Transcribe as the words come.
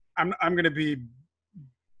I'm going to be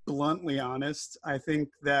bluntly honest. I think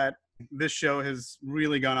that this show has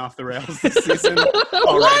really gone off the rails this season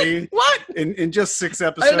already. What? In just 6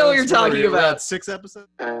 episodes. I don't know what you're talking we're about. at 6 episodes.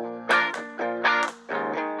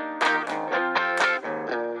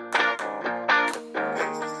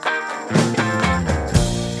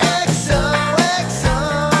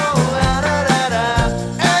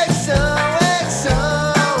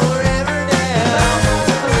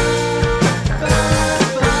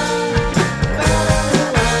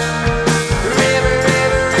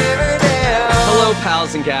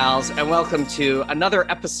 And gals, and welcome to another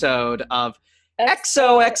episode of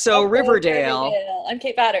XOXO Riverdale. I'm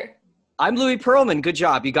Kate Batter. I'm Louis Pearlman. Good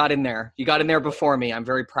job. You got in there. You got in there before me. I'm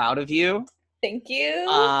very proud of you. Thank you.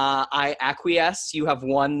 I acquiesce. You have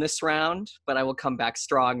won this round, but I will come back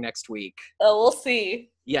strong next week. Oh, we'll see.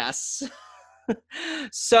 Yes.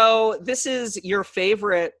 So this is your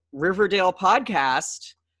favorite Riverdale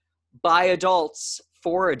podcast by adults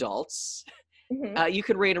for adults. Mm-hmm. You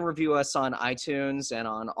can rate and review us on iTunes and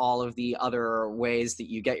on all of the other ways that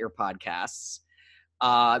you get your podcasts.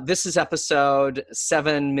 This is episode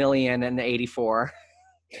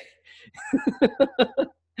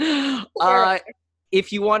 7,084,000.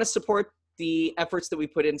 If you want to support the efforts that we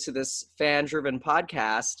put into this fan-driven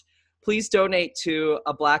podcast, please donate to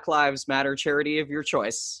a Black Lives Matter charity of your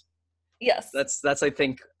choice. Yes. That's I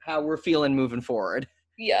think, how we're feeling moving forward.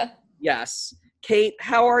 Yeah. Yes. Kate,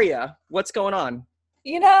 how are you? What's going on?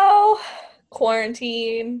 You know,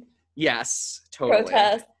 quarantine. Yes, totally.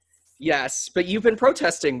 Protests. Yes, but you've been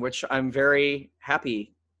protesting, which I'm very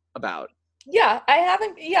happy about. Yeah,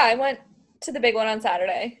 I went to the big one on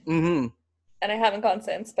Saturday. Mm-hmm. And I haven't gone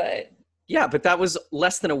since, but... Yeah, but that was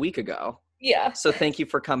less than a week ago. Yeah. So thank you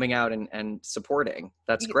for coming out and supporting.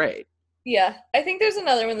 That's great. Yeah, I think there's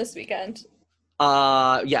another one this weekend.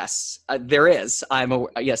 Yes, there is.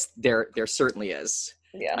 Yes, there certainly is.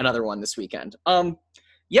 Yeah. Another one this weekend.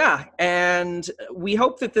 Yeah, and we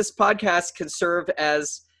hope that this podcast can serve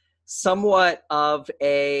as somewhat of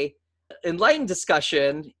a enlightened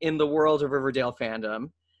discussion in the world of Riverdale fandom.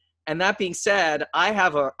 And that being said, I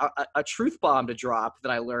have a truth bomb to drop that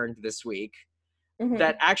I learned this week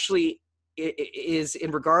that actually is in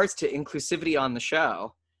regards to inclusivity on the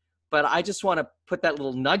show. But I just want to put that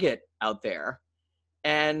little nugget out there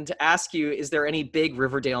and ask you, is there any big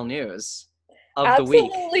Riverdale news of the week?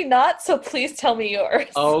 Absolutely not, so please tell me yours.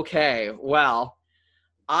 Okay, well,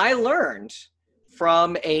 I learned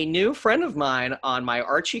from a new friend of mine on my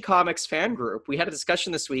Archie Comics fan group. We had a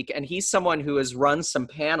discussion this week, and he's someone who has run some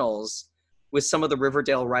panels with some of the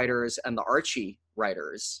Riverdale writers and the Archie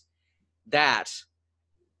writers, that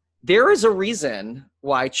there is a reason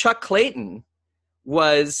why Chuck Clayton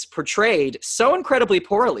was portrayed so incredibly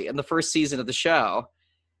poorly in the first season of the show.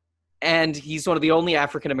 And he's one of the only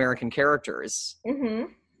African-American characters.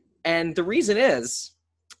 Mm-hmm. And the reason is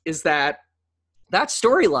that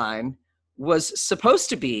storyline was supposed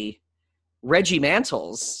to be Reggie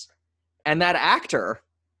Mantle's, and that actor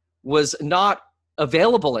was not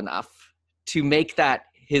available enough to make that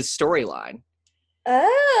his storyline.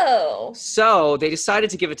 Oh. So they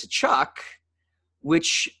decided to give it to Chuck,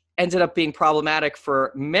 which ended up being problematic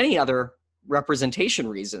for many other representation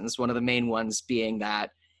reasons. One of the main ones being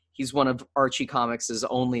that he's one of Archie Comics'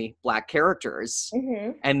 only Black characters,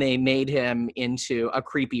 and they made him into a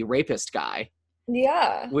creepy rapist guy.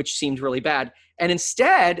 Yeah. Which seemed really bad. And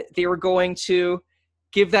instead, they were going to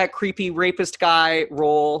give that creepy rapist guy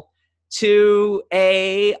role to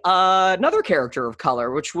another character of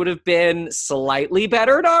color, which would have been slightly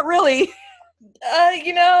better. Not really.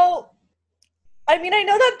 You know... I mean, I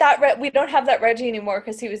know that we don't have that Reggie anymore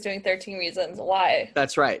because he was doing 13 Reasons Why.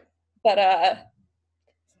 That's right. But,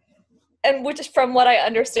 and which, from what I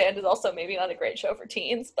understand, is also maybe not a great show for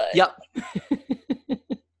teens, but... Yep.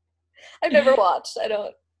 I've never watched. I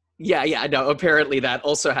don't... Yeah, no, apparently that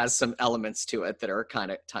also has some elements to it that are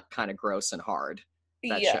kind of gross and hard,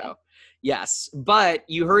 that show. Yes, but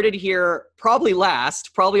you heard it here probably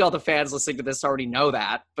last. Probably all the fans listening to this already know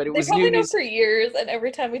that, but it was new news. They probably know for years, and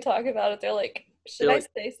every time we talk about it, they're like, should I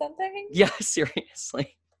say something? Yeah,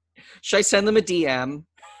 seriously. Should I send them a DM?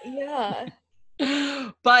 Yeah.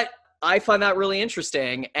 But I find that really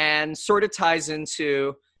interesting and sort of ties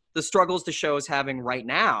into the struggles the show is having right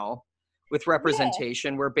now with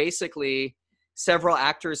representation, where basically several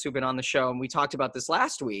actors who've been on the show, and we talked about this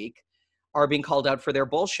last week, are being called out for their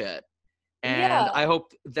bullshit. And I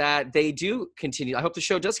hope that they do continue. I hope the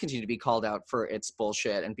show does continue to be called out for its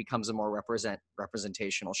bullshit and becomes a more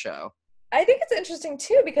representational show. I think it's interesting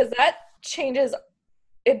too, because that changes.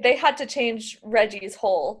 They had to change Reggie's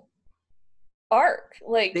whole arc.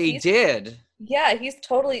 Like they did. Yeah, he's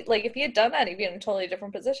totally, like, if he had done that, he'd be in a totally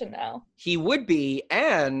different position now. He would be,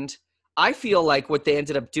 and I feel like what they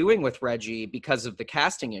ended up doing with Reggie because of the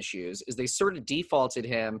casting issues is they sort of defaulted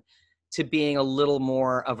him to being a little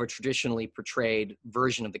more of a traditionally portrayed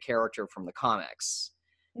version of the character from the comics.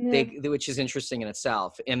 Which is interesting in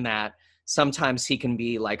itself, in that sometimes he can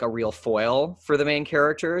be like a real foil for the main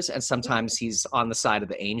characters, and sometimes he's on the side of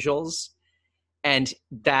the angels. And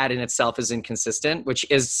that in itself is inconsistent, which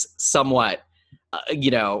is somewhat,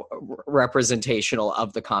 representational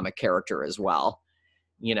of the comic character as well.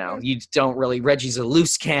 You don't really, Reggie's a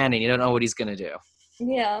loose cannon. You don't know what he's going to do.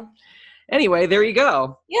 Yeah. Anyway, there you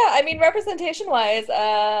go. Yeah, I mean, representation-wise,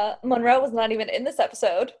 Monroe was not even in this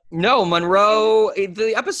episode. No, Monroe.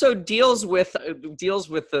 The episode deals with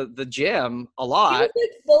the gym a lot. He was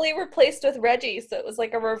like fully replaced with Reggie, so it was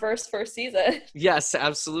like a reverse first season. Yes,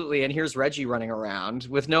 absolutely. And here's Reggie running around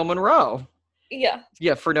with no Monroe. Yeah.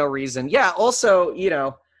 Yeah, for no reason. Yeah. Also,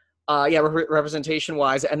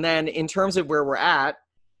 representation-wise, and then in terms of where we're at,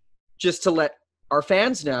 just to let our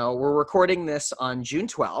fans know, we're recording this on June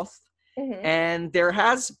 12th. Mm-hmm. And there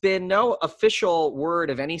has been no official word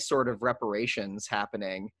of any sort of reparations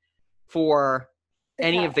happening for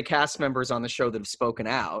any of the cast members on the show that have spoken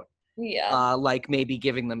out. Yeah. Like maybe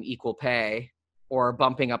giving them equal pay or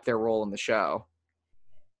bumping up their role in the show.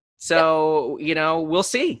 So, we'll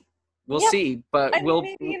see. We'll see. But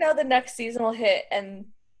maybe, the next season will hit and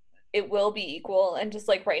it will be equal. And just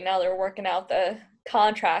like right now, they're working out the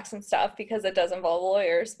contracts and stuff because it does involve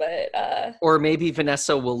lawyers, but or maybe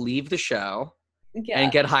Vanessa will leave the show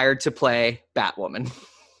and get hired to play Batwoman.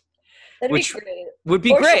 That'd be great. Would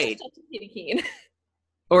be great. Katie Keene.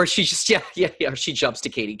 Or she just she jumps to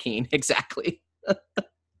Katie Keene. Exactly.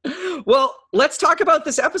 Well, let's talk about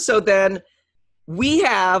this episode then. We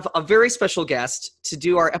have a very special guest to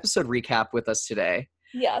do our episode recap with us today.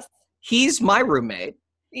 Yes. He's my roommate.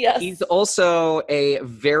 Yes. He's also a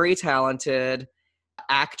very talented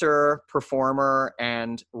actor, performer,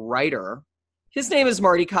 and writer. His name is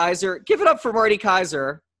Marty Kaiser. Give it up for Marty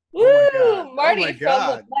Kaiser. Woo! Oh Marty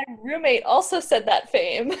from my roommate also said that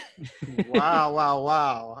fame.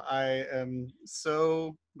 Wow. I am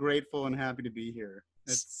so grateful and happy to be here.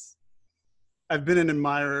 I've been an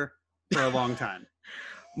admirer for a long time.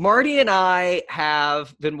 Marty and I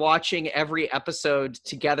have been watching every episode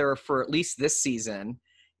together for at least this season,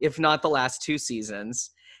 if not the last 2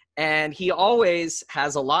 seasons. And he always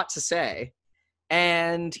has a lot to say.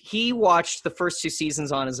 And he watched the first 2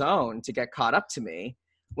 seasons on his own to get caught up to me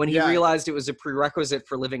when he realized it was a prerequisite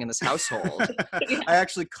for living in this household. I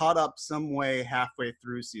actually caught up some way halfway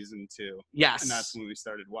through season 2. Yes. And that's when we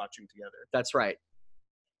started watching together. That's right.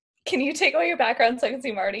 Can you take away your background so I can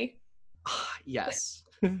see Marty? Yes.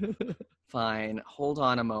 Fine. Hold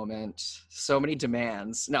on a moment. So many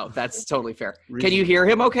demands. No, that's totally fair. Can you hear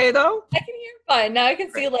him okay, though? I can hear him fine. Now I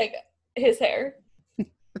can see, like, his hair.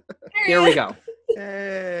 Here we go.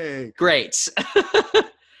 Hey. Great.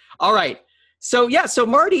 All right. So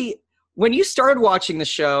Marty, when you started watching the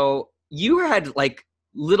show, you had, like,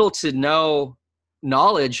 little to no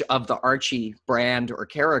knowledge of the Archie brand or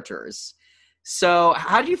characters. So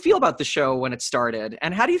how do you feel about the show when it started?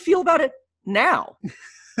 And how do you feel about it now?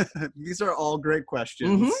 These are all great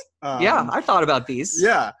questions. Mm-hmm. I thought about these.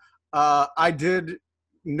 Yeah. I did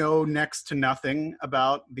know next to nothing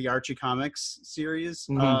about the Archie Comics series.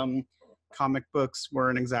 Mm-hmm. Comic books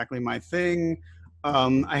weren't exactly my thing.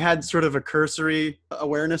 I had sort of a cursory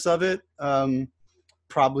awareness of it.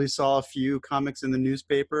 Probably saw a few comics in the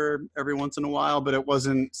newspaper every once in a while, but it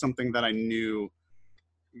wasn't something that I knew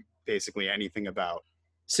basically anything about.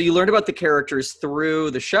 So you learned about the characters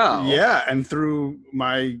through the show. Yeah, and through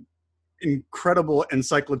my incredible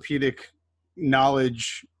encyclopedic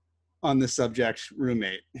knowledge on the subject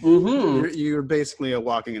roommate. Mm-hmm. You're basically a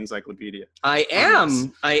walking encyclopedia. I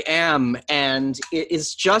am. And it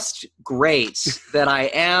is just great that I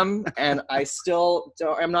am, and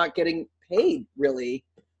I'm not getting paid really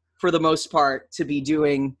for the most part to be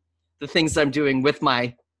doing the things I'm doing with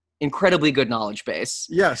my incredibly good knowledge base.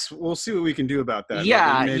 Yes, we'll see what we can do about that.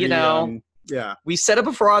 Yeah, maybe, we said it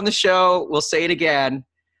before on the show. We'll say it again.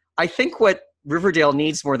 I think what Riverdale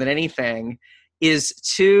needs more than anything is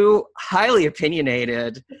 2 highly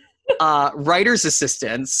opinionated writers'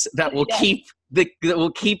 assistants that will keep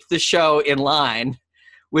the show in line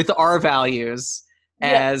with our values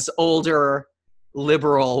as older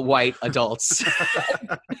liberal white adults.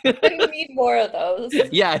 We need more of those.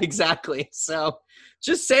 Yeah, exactly. So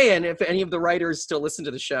just saying, if any of the writers still listen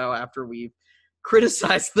to the show after we've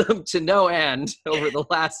criticized them to no end over the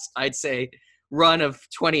last, I'd say, run of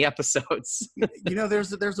 20 episodes.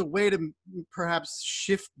 There's a way to perhaps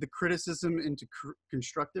shift the criticism into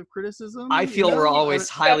constructive criticism. I feel we're always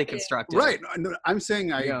highly constructive. Right. No, I'm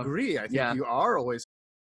saying I agree. I think Yeah. you are always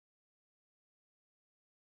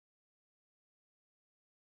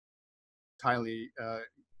highly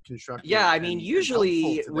constructive. Yeah, I mean, and usually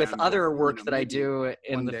helpful to with them, other but, work that I maybe do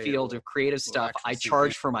in one the day field it'll- of creative we'll stuff, actually I see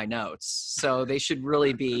charge it. for my notes. So they should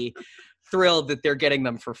really be thrilled that they're getting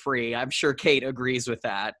them for free. I'm sure Kate agrees with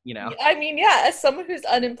that, you know. I mean, yeah, as someone who's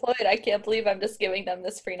unemployed, I can't believe I'm just giving them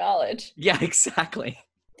this free knowledge. Yeah, exactly.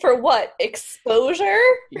 For what? Exposure?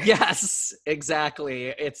 Yes, exactly.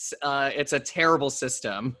 It's a terrible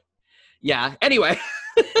system. Yeah. Anyway,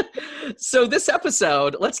 so this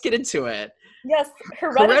episode, let's get into it. Yes,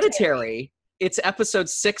 Hereditary. It's episode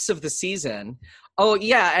 6 of the season. Oh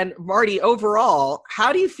yeah, and Marty, overall,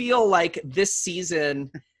 how do you feel like this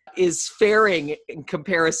season is faring in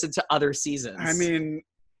comparison to other seasons? I mean,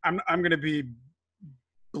 I'm going to be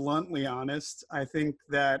bluntly honest. I think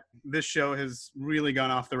that this show has really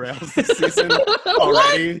gone off the rails this season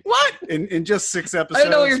already. What? In just 6 episodes. I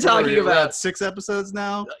don't know what you're talking We're about. at 6 episodes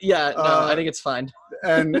now, Yeah, no, I think it's fine.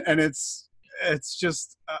 and it's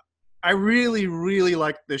just I really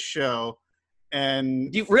liked this show,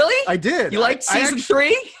 and You really? I did. You liked I season actually-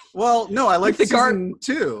 3? Well, no, I liked the season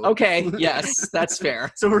 2. Okay, yes, that's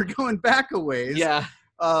fair. So we're going back a ways. Yeah.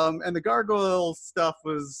 And the gargoyle stuff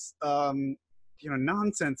was,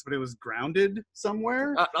 nonsense, but it was grounded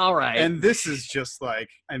somewhere. All right. And this is just like,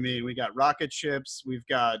 I mean, we got rocket ships, we've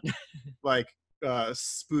got like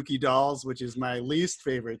spooky dolls, which is my least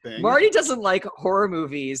favorite thing. Marty doesn't like horror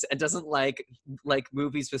movies and doesn't like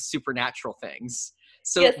movies with supernatural things.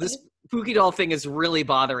 So Yes. this spooky doll thing is really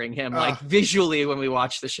bothering him, like visually when we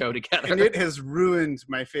watch the show together. And it has ruined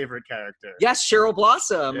my favorite character. Yes, Cheryl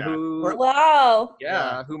Blossom, Yeah. who Wow.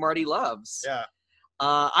 who Marty loves. Yeah.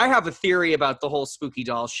 I have a theory about the whole spooky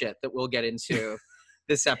doll shit that we'll get into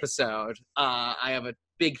this episode. I have a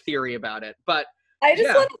big theory about it, but I just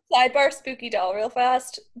Yeah. want to sidebar Spooky Doll real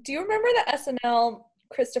fast. Do you remember the SNL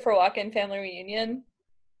Christopher Walken family reunion?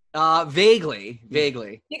 vaguely.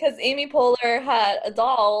 Because Amy Poehler had a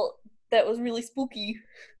doll that was really spooky,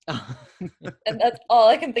 and that's all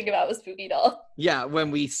I can think about was Spooky Doll. Yeah,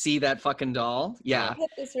 when we see that fucking doll. Yeah.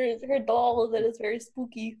 This is her doll that is very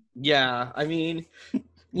spooky. Yeah, I mean,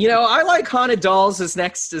 I like haunted dolls as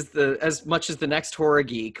much as the next horror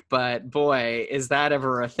geek, but boy, is that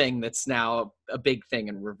ever a thing that's now a big thing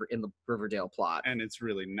in the Riverdale plot. And it's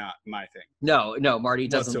really not my thing. No, Marty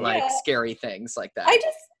doesn't Whatsoever. like Yeah. scary things like that. I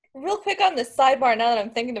just, real quick on this sidebar, now that I'm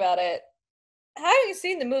thinking about it, having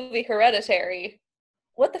seen the movie Hereditary,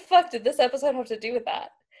 what the fuck did this episode have to do with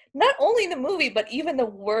that? Not only the movie, but even the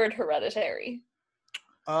word hereditary.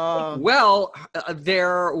 Well,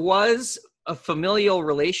 there was a familial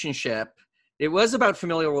relationship. It was about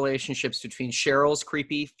familial relationships between Cheryl's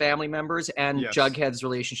creepy family members and Yes. Jughead's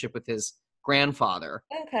relationship with his grandfather.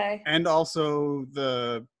 Okay. And also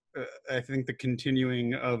I think the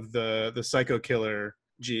continuing of the psycho killer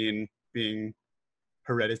gene being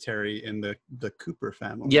hereditary in the Cooper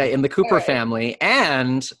family. Yeah, in the Cooper Right. family.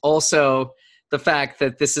 And also the fact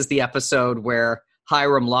that this is the episode where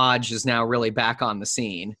Hiram Lodge is now really back on the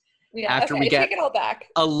scene. Yeah, After okay, we get take it all back.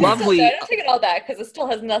 A lovely... I don't take it all back because it still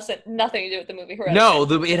has nothing to do with the movie Hereditary. No,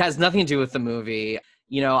 it has nothing to do with the movie.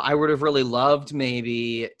 I would have really loved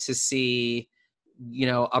maybe to see,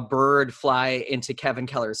 a bird fly into Kevin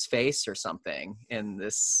Keller's face or something in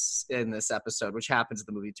this episode, which happens in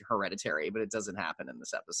the movie Hereditary, but it doesn't happen in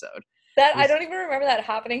this episode. I don't even remember that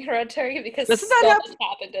happening in Hereditary because Doesn't so that much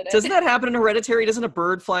happened in it. Doesn't that happen in Hereditary? Doesn't a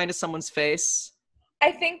bird fly into someone's face?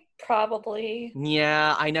 I think probably.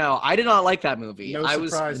 Yeah, I know. I did not like that movie. No I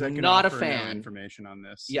was surprise, I can not a offer no fan. information on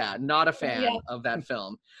this. Yeah, not a fan Yeah. of that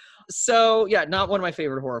film. So, yeah, not one of my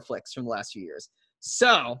favorite horror flicks from the last few years.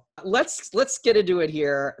 So, let's get into it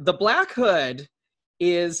here. The Black Hood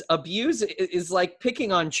is like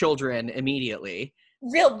picking on children immediately.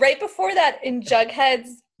 Right before that, in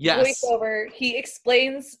Jughead's Yes. voiceover, he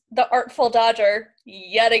explains the Artful Dodger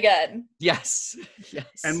yet again. Yes. Yes.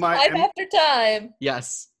 And Time after time.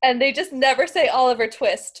 yes. And they just never say Oliver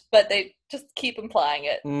Twist, but they just keep implying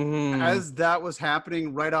it. Mhm. as that was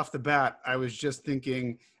happening right off the bat, I was just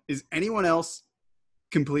thinking, is anyone else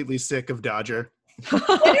completely sick of Dodger? When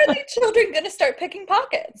are the children going to start picking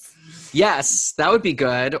pockets? Yes, that would be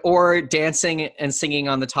good. Or dancing and singing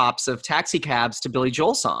on the tops of taxi cabs to Billy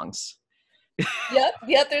Joel songs.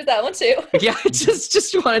 Yep, there's that one too. Yeah,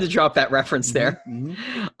 just wanted to drop that reference there. Mhm.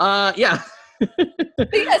 Yeah. But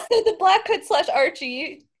yeah, so the Black Hood /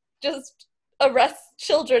 Archie just arrests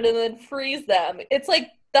children and then frees them. It's like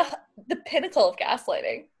the pinnacle of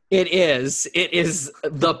gaslighting. It is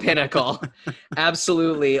the pinnacle.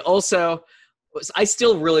 Absolutely. Also, I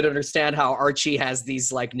still really don't understand how Archie has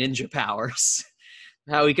these like ninja powers.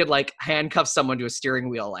 How he could like handcuff someone to a steering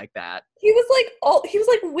wheel like that. He was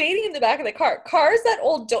like waiting in the back of the car. Cars that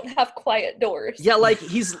old don't have quiet doors. Yeah, like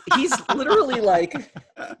he's literally like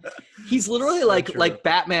So true. like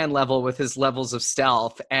Batman level with his levels of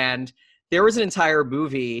stealth. And there was an entire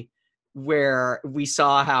movie where we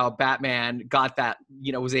saw how Batman got that,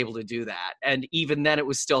 was able to do that. And even then it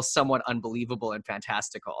was still somewhat unbelievable and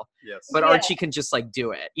fantastical. Yes. But Yeah. Archie can just like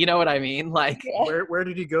do it. You know what I mean? Like, Yeah. Where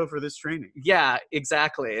did he go for this training? yeah,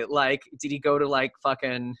 exactly. Like, did he go to like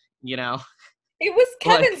fucking, It was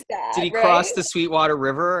Kevin's dad. did he right? cross the Sweetwater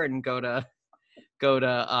River and go to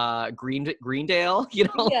Greendale? Yeah.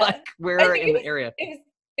 Like I where think in the area?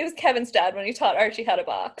 It was Kevin's dad when he taught Archie how to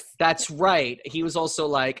box. That's right. He was also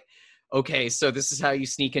like, okay, so this is how you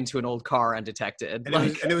sneak into an old car undetected.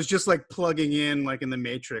 And, it was just like plugging in like in the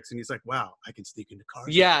Matrix, and he's like, "Wow, I can sneak into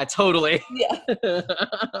cars." yeah, totally. Yeah.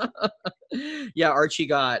 Yeah, Archie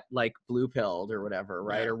got like blue pilled or whatever,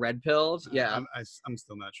 right? Yeah. Or red pilled. Yeah. I'm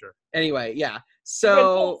still not sure. Anyway, yeah. Red So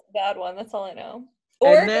Bull's the bad one. That's all I know.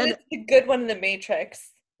 Or And then- it's the good one in the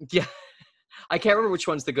Matrix. yeah, I can't remember which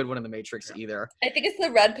one's the good one in the Matrix either. I think it's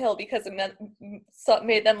the red pill because it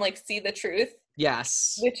made them like see the truth,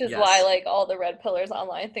 Yes, which is yes. why like all the red pillars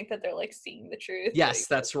online think that they're like seeing the truth. Yes, like,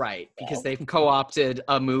 that's right. Because Yeah. they've co-opted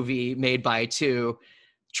a movie made by two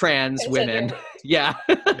trans women. Transgender. Yeah.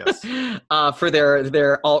 Yes. For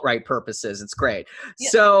their alt-right purposes. It's great. Yeah.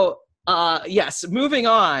 So yes, moving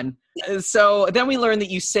on. So then we learn that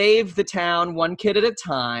you save the town one kid at a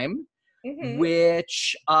time, Mhm.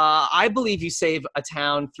 which I believe you save a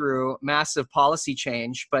town through massive policy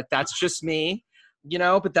change, but that's just me,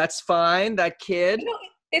 but that's fine. That kid. You know,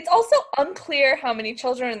 it's also unclear how many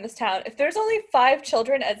children in this town. If there's only 5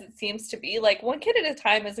 children, as it seems to be, like one kid at a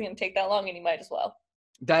time isn't going to take that long, and you might as well.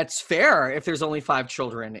 That's fair if there's only 5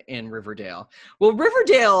 children in Riverdale. Well,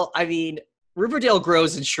 Riverdale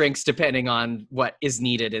grows and shrinks depending on what is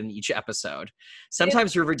needed in each episode.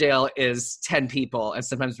 Sometimes Riverdale is 10 people, and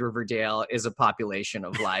sometimes Riverdale is a population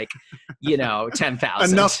of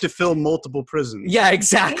 10,000. Enough to fill multiple prisons. Yeah,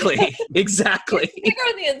 exactly. Exactly. It's bigger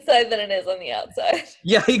on the inside than it is on the outside.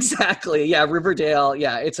 Yeah, exactly. Yeah, Riverdale.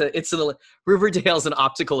 Yeah, Riverdale's an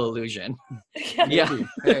optical illusion. Yeah. Maybe.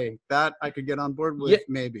 Hey, that I could get on board with. Yeah.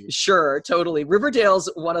 Maybe. Sure, totally.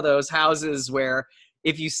 Riverdale's one of those houses where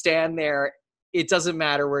if you stand there, it doesn't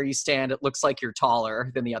matter where you stand. It looks like you're taller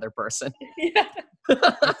than the other person. Yeah.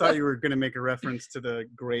 I thought you were going to make a reference to the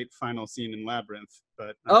great final scene in Labyrinth,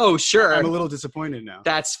 but Oh, sure. I'm a little disappointed now.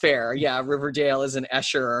 That's fair. Yeah, Riverdale is an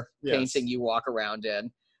Escher Yes. painting you walk around in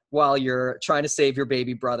while you're trying to save your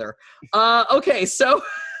baby brother. Okay, so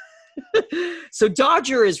so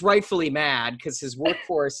Dodger is rightfully mad because his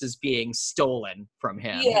workforce is being stolen from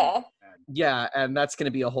him. Yeah. Yeah, and that's going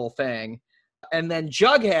to be a whole thing. And then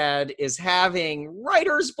Jughead is having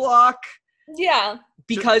writer's block Yeah.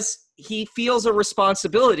 because he feels a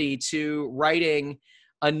responsibility to writing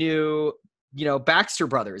a new, Baxter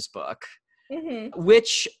Brothers book, Hmm.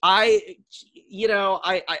 which I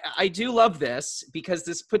do love this because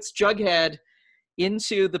this puts Jughead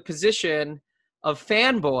into the position of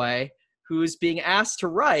fanboy who's being asked to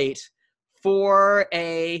write for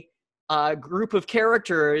a group of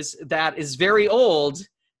characters that is very old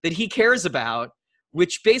that he cares about,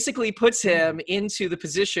 which basically puts him into the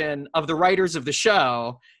position of the writers of the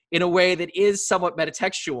show in a way that is somewhat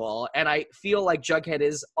metatextual. And I feel like Jughead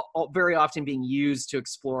is very often being used to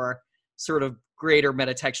explore sort of greater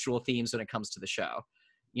metatextual themes when it comes to the show,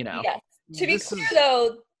 Yes. To be This clear, is-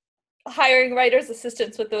 though, hiring writers'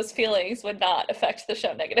 assistants with those feelings would not affect the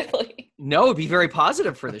show negatively. No, it'd be very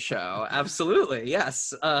positive for the show. Absolutely.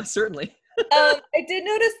 Yes, certainly. I did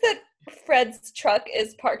notice that Fred's truck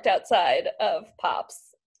is parked outside of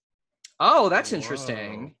Pop's. Oh, that's Whoa.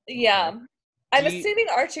 interesting. Yeah. I'm Do you- assuming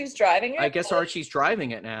Archie's driving it. I guess but- Archie's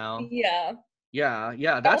driving it now. Yeah.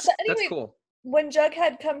 Yeah, that's but anyway- cool. When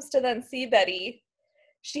Jughead comes to then see Betty,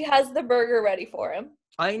 she has the burger ready for him.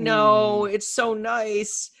 I know, it's so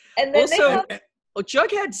nice. And then Also, they have, Well,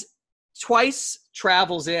 Jughead twice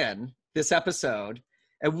travels in this episode,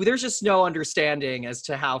 and there's just no understanding as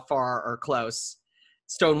to how far or close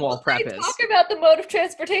Stonewall Prep they is. talk about the mode of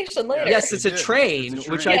transportation later. Yes, it's a They did. train, It's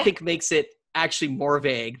a which train. I think makes it actually more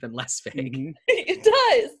vague than less vague. Mhm. It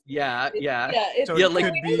does. Yeah. Yeah, it's, So Yeah, it like-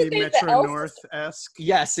 could we know that be there's the Metro L North system. esque.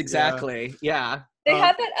 Yes, exactly. Yeah. They Um,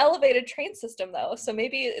 have that elevated train system though, so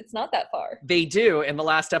maybe it's not that far. They do. In the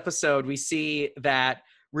last episode, we see that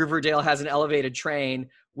Riverdale has an elevated train,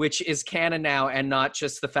 which is canon now, and not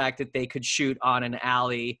just the fact that they could shoot on an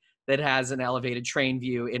alley that has an elevated train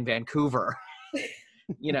view in Vancouver,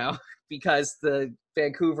 because the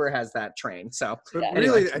Vancouver has that train. So, But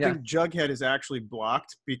anyway, really, I think Jughead is actually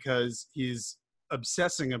blocked because he's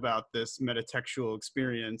obsessing about this metatextual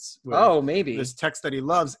experience with maybe this text that he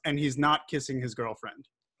loves, and he's not kissing his girlfriend.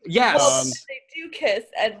 yes. Well, they do kiss,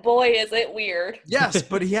 and boy, is it weird. Yes,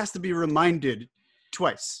 but he has to be reminded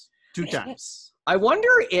twice, 2 times. I wonder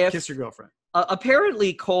if Kiss your girlfriend.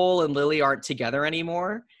 Apparently Cole and Lily aren't together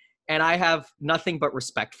anymore, and I have nothing but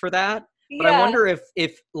respect for that. But I wonder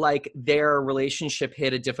if like their relationship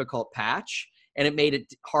hit a difficult patch and it made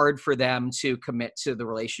it hard for them to commit to the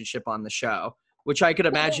relationship on the show, which I could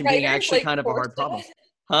imagine being actually kind of a hard problem.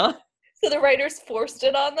 Huh? So the writers forced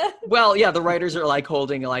it on them? Well, yeah, the writers are like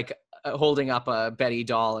holding up a Betty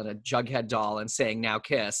doll and a Jughead doll and saying, now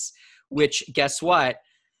kiss, which guess what?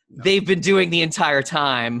 No. They've been doing the entire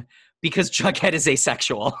time because Jughead is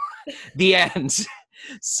asexual. The end.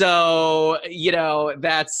 So,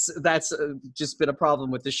 that's just been a problem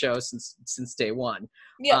with the show since day one.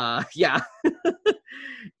 Yeah. Yeah.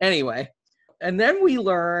 Anyway, and then we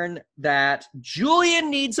learn that Julian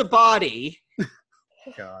needs a body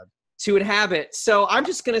God. to inhabit. So I'm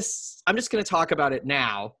just gonna talk about it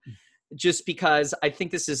now, just because I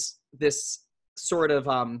think this sort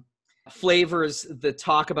of flavors the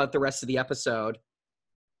talk about the rest of the episode.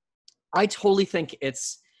 I totally think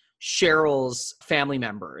it's Cheryl's family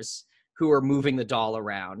members who are moving the doll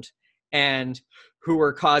around and who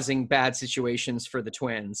are causing bad situations for the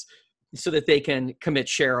twins so that they can commit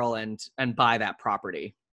Cheryl and buy that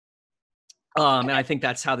property. And I think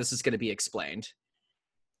that's how this is going to be explained.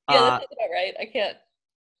 Yeah, that's about right. I can't.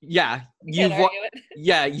 Yeah, argue it.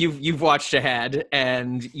 Yeah, you've watched ahead,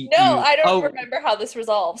 and I don't remember how this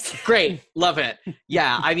resolves. Great, love it.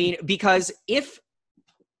 Yeah, I mean, because if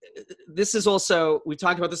this is also, we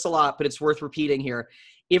talked about this a lot, but it's worth repeating here.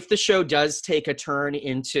 If the show does take a turn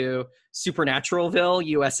into Supernaturalville,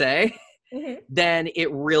 USA, then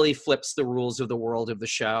it really flips the rules of the world of the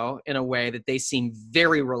show in a way that they seem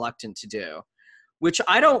very reluctant to do, which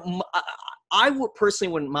I would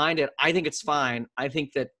personally wouldn't mind it. I think it's fine. I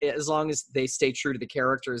think that as long as they stay true to the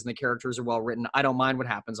characters and the characters are well written, I don't mind what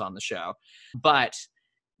happens on the show. But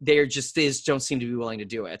they don't seem to be willing to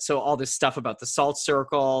do it. So all this stuff about the salt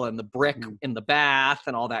circle and the brick in the bath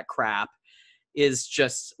and all that crap is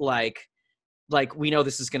just like we know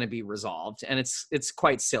this is going to be resolved, and it's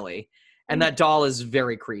quite silly. And that doll is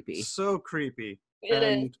very creepy. So creepy. It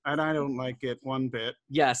is. And I don't like it one bit.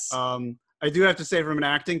 Yes. I do have to say, from an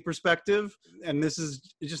acting perspective, and this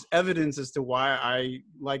is just evidence as to why I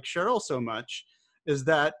like Cheryl so much, is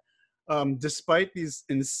that despite these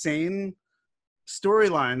insane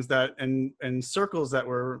storylines and circles that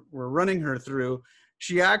we're running her through,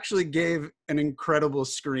 she actually gave an incredible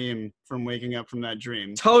scream from waking up from that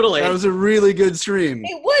dream. Totally. That was a really good scream.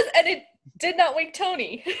 It was, and it did not wake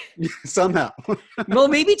Tony. Somehow. Well,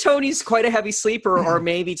 maybe Tony's quite a heavy sleeper, or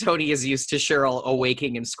maybe Tony is used to Cheryl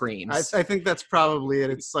awaking and screams. I think that's probably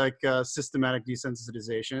it. It's like systematic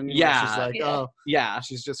desensitization. Yeah. She's like, yeah.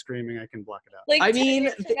 She's just screaming. I can block it out. Like, I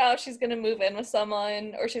mean, now she's gonna move in with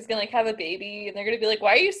someone, or she's gonna have a baby, and they're gonna be like,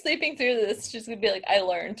 "Why are you sleeping through this?" She's gonna be like, "I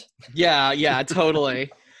learned." Yeah,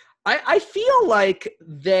 totally. I feel like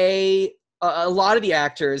a lot of the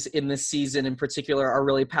actors in this season in particular are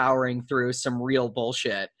really powering through some real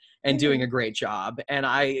bullshit and doing a great job. And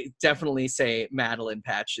I definitely say Madeline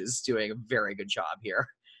Petch is doing a very good job here.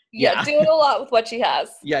 Yeah, doing a lot with what she has.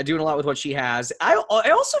 Yeah, doing a lot with what she has. I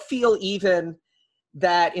also feel even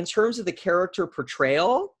that in terms of the character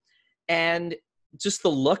portrayal and just the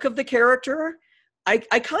look of the character, I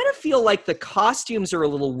kind of feel like the costumes are a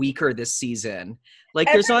little weaker this season. Like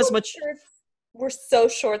there's not as much. We're so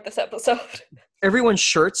short this episode. Everyone's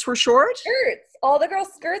shirts were short. Skirts. All the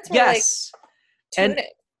girls' skirts were like tunic.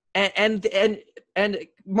 And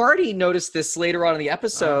Marty noticed this later on in the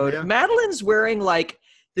episode. Yeah. Madeline's wearing like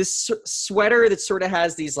this sweater that sort of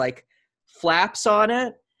has these like flaps on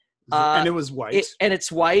it. And it was white. It's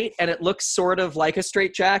white, and it looks sort of like a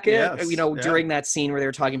straitjacket. Yes, during that scene where they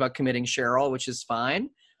were talking about committing Cheryl, which is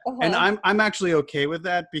fine. And I'm actually okay with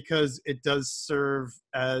that because it does serve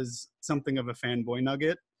as something of a fanboy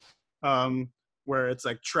nugget, where it's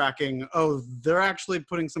like tracking, they're actually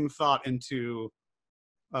putting some thought into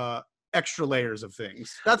extra layers of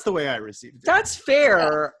things. That's the way I received it. That's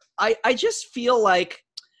fair. Yeah. I just feel like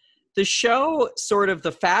the show, sort of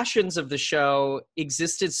the fashions of the show,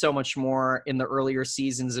 existed so much more in the earlier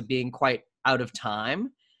seasons of being quite out of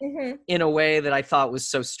time. In a way that I thought was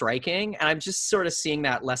so striking. And I'm just sort of seeing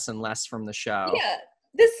that less and less from the show. Yeah.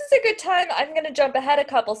 this is a good time. I'm going to jump ahead a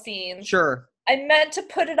couple scenes. Sure. I meant to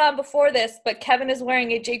put it on before this, but Kevin is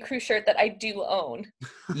wearing a J. Crew shirt that I do own.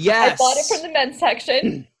 Yes. I bought it from the men's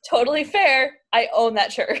section. Totally fair. I own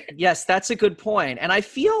that shirt. Yes, that's a good point. And I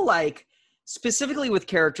feel like, specifically with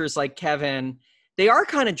characters like Kevin, they are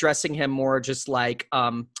kind of dressing him more just like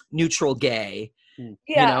neutral gay.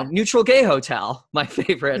 Yeah. Neutral Gay Hotel, my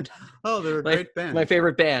favorite. Oh, they're a great band. My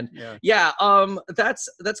favorite band. Yeah.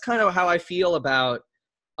 That's kind of how I feel about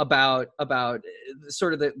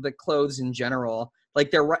sort of the clothes in general.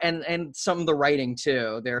 Like and some of the writing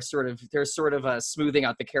too. They're sort of smoothing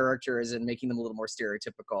out the characters and making them a little more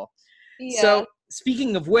stereotypical. Yeah. So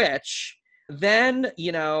speaking of which, then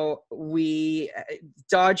we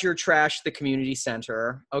Dodger trashed the community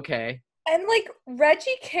center. Okay. And like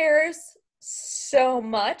Reggie cares so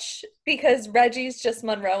much because Reggie's just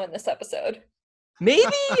Monroe in this episode.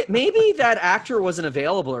 Maybe that actor wasn't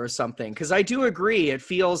available or something, because I do agree it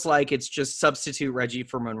feels like it's just substitute Reggie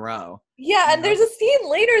for Monroe. Yeah, and there's a scene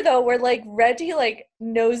later though where like Reggie like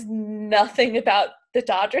knows nothing about the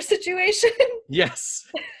Dodger situation. Yes.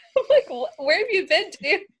 I'm like, where have you been,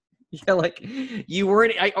 dude? Yeah, like you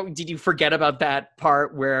weren't. Did you forget about that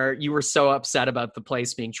part where you were so upset about the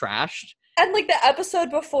place being trashed? And like the episode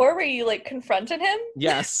before where you like confronted him?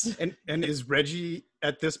 Yes. And is Reggie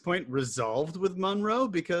at this point resolved with Monroe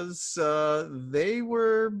because they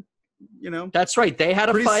were, That's right. They had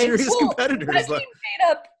a pretty fight. serious competitors. Reggie made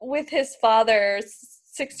up with his father's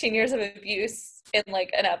 16 years of abuse in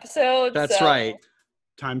like an episode. That's right.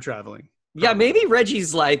 Time traveling. Yeah, maybe Reggie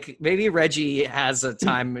has a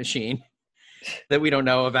time machine that we don't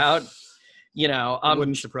know about.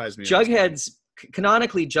 Wouldn't surprise me.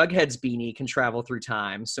 Canonically, Jughead's beanie can travel through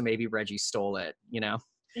time, so maybe Reggie stole it,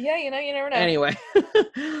 Yeah, you never know. Anyway.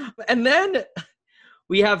 And then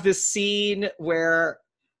we have this scene where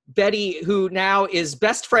Betty, who now is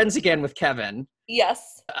best friends again with Kevin.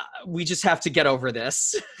 Yes. We just have to get over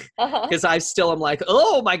this. Uh-huh. Because I still am like,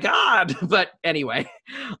 oh my God. But anyway,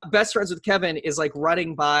 best friends with Kevin is like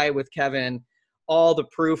running by with Kevin all the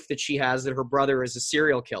proof that she has that her brother is a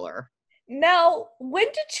serial killer. Now, when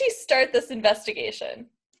did she start this investigation?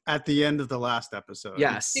 At the end of the last episode.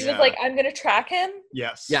 Yes. She was like, I'm going to track him?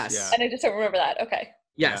 Yes. Yes. Yeah. And I just don't remember that. Okay.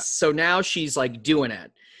 Yes. Yeah. So now she's like doing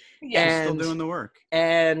it. Yes. Still doing the work.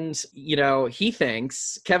 And,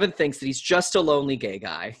 Kevin thinks that he's just a lonely gay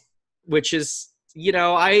guy, which is,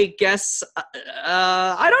 I guess,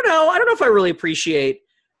 I don't know. I don't know if I really appreciate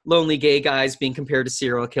lonely gay guys being compared to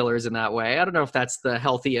serial killers in that way. I don't know if that's the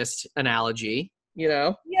healthiest analogy,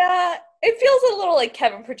 Yeah, it feels a little like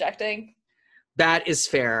Kevin projecting. That is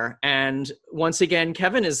fair. And once again,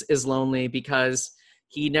 Kevin is lonely because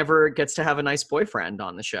he never gets to have a nice boyfriend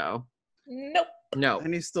on the show. Nope. No.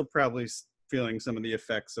 And he's still probably feeling some of the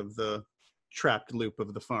effects of the trapped loop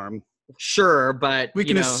of the farm. Sure, but We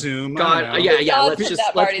can assume. God, yeah. God Let's put just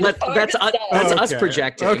that party that's to that's start. us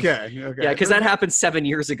projecting. Okay. Yeah, because that happened 7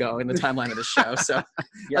 years ago in the timeline of the show. So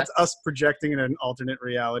yeah. That's us projecting in an alternate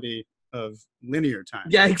reality of linear time.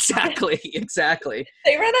 Yeah, exactly.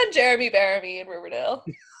 They run on Jeremy Bearimy in Riverdale.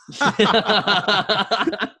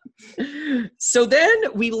 So then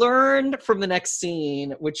we learned from the next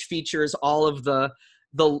scene, which features all of the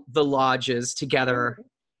lodges together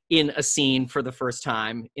in a scene for the first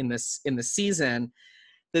time in the season,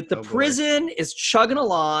 that the prison is chugging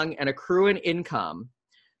along and accruing income.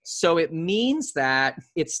 So it means that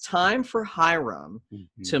it's time for Hiram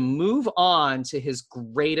to move on to his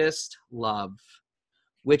greatest love,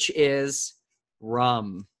 which is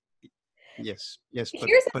rum. Yes. Here's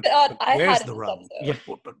a thought I where's had the in rum? this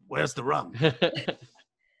episode. But where's the rum?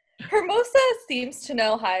 Hermosa seems to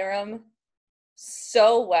know Hiram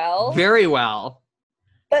so well. Very well.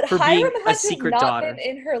 But for Hiram being a had to secret not daughter. been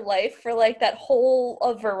in her life for like that whole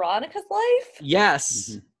of Veronica's life.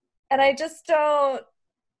 Yes. And I just don't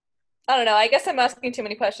know. I guess I'm asking too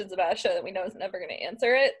many questions about a show that we know is never going to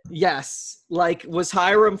answer it. Yes. Like, was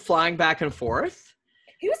Hiram flying back and forth?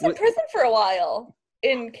 He was in prison for a while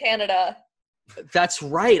in Canada. That's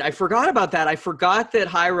right. I forgot about that. I forgot that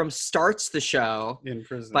Hiram starts the show In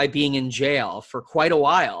prison. by being in jail for quite a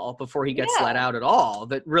while before he gets let out at all.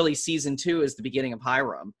 That really season 2 is the beginning of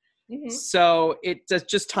Hiram. So it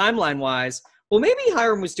just timeline wise, well, maybe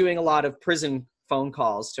Hiram was doing a lot of prison phone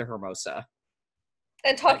calls to Hermosa.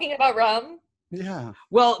 And talking about rum. Yeah.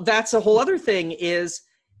 Well, that's a whole other thing is,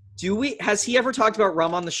 has he ever talked about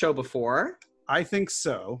rum on the show before? I think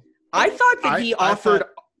so. I thought that he offered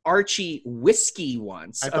thought- Archie whiskey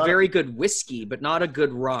once, a very good whiskey, but not a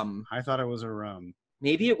good rum. I thought it was a rum.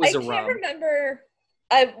 Maybe it was a rum. I can't remember.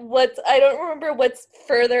 I don't remember what's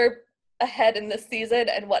further ahead in this season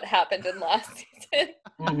and what happened in last season.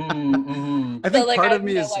 I think like, part I of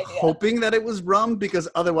me have is no idea. hoping that it was rum because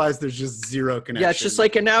otherwise there's just zero connection. Yeah, it's just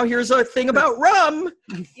like, and now here's a thing about rum.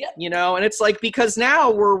 Yep. You know, and it's like, because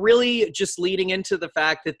now we're really just leading into the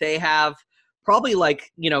fact that they have probably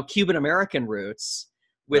like, you know, Cuban American roots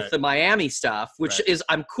with Right. the Miami stuff, which Right. is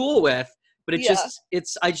I'm cool with, but it Yeah.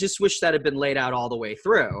 I just wish that had been laid out all the way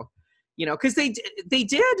through, you know, because they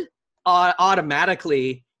did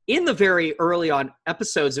automatically in the very early on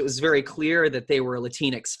episodes. It was very clear that they were a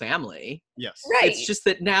Latinx family. yes. Right. It's just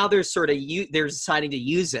that now they're sort of they're deciding to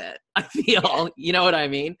use it. I feel, Yeah. you know what I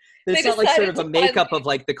mean? They It's not like sort decided of a to makeup finally of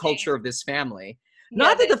like the do culture of this family. Yeah,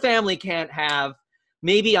 Not that the family can't have.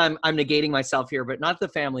 Maybe I'm negating myself here, but not the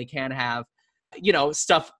family can have, you know,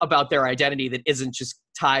 stuff about their identity that isn't just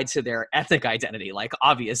tied to their ethnic identity. Like,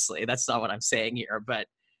 obviously, that's not what I'm saying here. But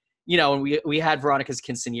you know, and we had Veronica's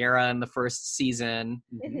quinceañera in the first season,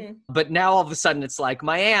 Mhm. but now all of a sudden it's like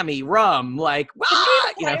Miami rum, like The what?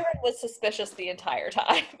 name You know, Hiram was suspicious the entire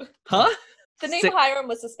time. huh? The name Si- Hiram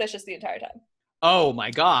was suspicious the entire time. Oh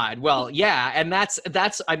my God. Well, yeah. And that's,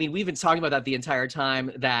 I mean, we've been talking about that the entire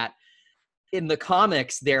time, that in the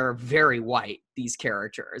comics, they're very white, these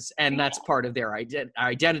characters. And that's part of their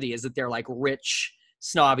identity, is that they're like rich,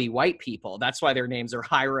 snobby white people. That's why their names are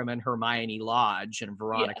Hiram and Hermione Lodge and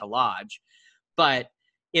Veronica Lodge. But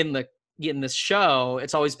in this show,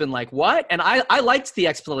 it's always been like, what? And I liked the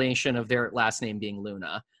explanation of their last name being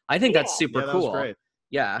Luna. I think that's super Yeah, that cool. was great.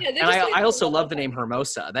 Yeah. Yeah, they And just like I also love love the that. name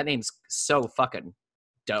Hermosa. That name's so fucking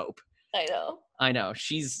dope. I know. I know.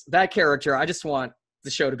 She's that character. I just want the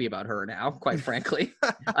show to be about her now, quite frankly.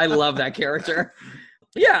 I love that character.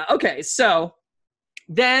 Yeah. Okay. So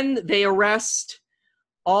then they arrest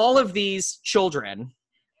all of these children,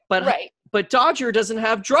 but Right. Dodger doesn't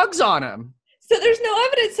have drugs on him. So there's no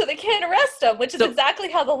evidence, so they can't arrest him, which is So- exactly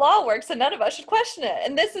how the law works, and none of us should question it.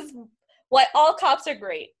 And this is why all cops are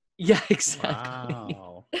great. Yeah, exactly.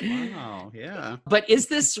 Wow. Wow. Yeah. But is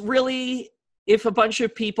this really, if a bunch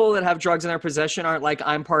of people that have drugs in their possession aren't like,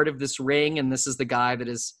 I'm part of this ring and this is the guy that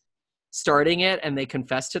is starting it, and they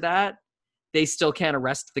confess to that, they still can't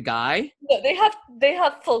arrest the guy? No, they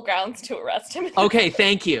have full grounds to arrest him. Okay,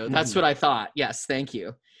 thank you. That's what I thought. Yes, thank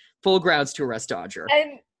you. Full grounds to arrest Dodger.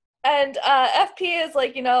 And FP is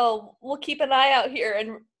like, you know, we'll keep an eye out here,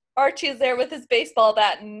 and Archie is there with his baseball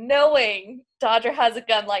bat, knowing Dodger has a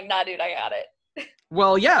gun. Like, nah, dude, I got it.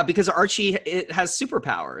 Well, yeah, because Archie has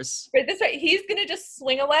superpowers. Right, that's right. He's gonna just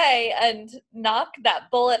swing away and knock that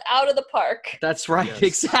bullet out of the park. That's right, Yes.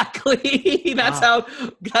 exactly. That's how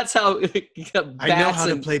I know how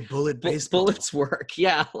to and play bullet baseball. bullets work.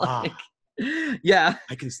 Yeah, Ah, yeah.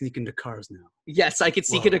 I can sneak into cars now. Yes, I can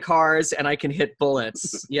sneak Whoa. into cars and I can hit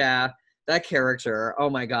bullets. Yeah, that character. Oh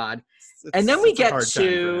my God. It's- And then we it's a get hard time for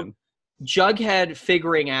to him. Jughead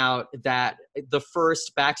figuring out that the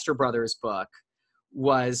first Baxter Brothers book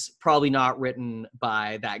was probably not written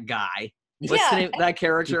by that guy. What's the Yeah, name of that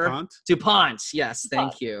character? DuPont? DuPont. Yes,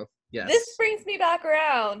 thank DuPont. you. Yes. This brings me back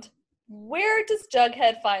around. Where does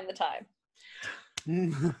Jughead find the time?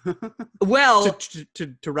 Well,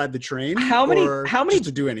 to ride the train? How many- or how many- just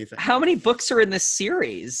to do anything? how many books are in this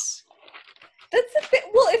series? That's the thing.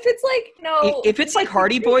 Well, if it's like If it's like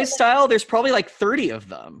Hardy Boys style, there's probably like 30 of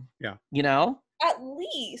them. Yeah. You know? at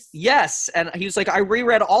least. Yes. And he was like, I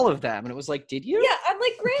reread all of them. And it was like, did you? Yeah, I'm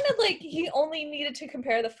like, granted, like he only needed to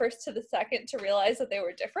compare the first to the second to realize that they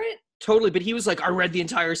were different. Totally. But he was like, I read the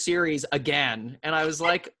entire series again. And I was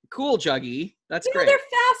like, cool, Juggy. That's You know, great. they're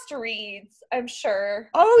fast reads, I'm sure.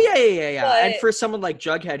 Oh, yeah. And But- for someone like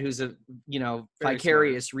Jughead, who's a, you know, Very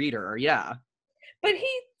vicarious reader. Yeah. But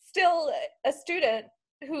he's still a student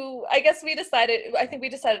who I think we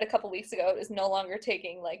decided a couple weeks ago is no longer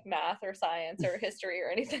taking like math or science or history or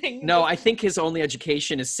anything. No, I think his only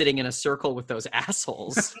education is sitting in a circle with those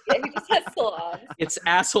assholes. Yeah, he just has salons. It's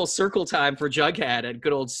asshole circle time for Jughead at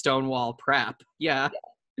good old Stonewall Prep. Yeah.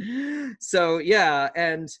 So, yeah.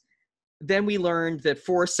 And then we learned that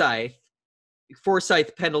Forsyth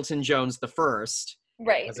Pendleton Jones the first.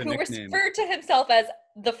 Right. As a Who nickname. referred to himself as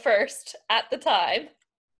the first at the time.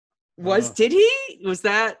 Did he? Was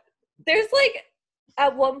that? There's like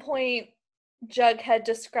at one point Jughead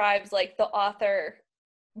describes like the author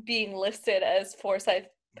being listed as Forsyth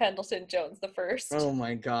Pendleton Jones the first. Oh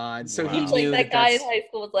my God. So Wow. he Like knew that guy in that's- high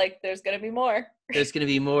school was like, there's gonna be more. there's going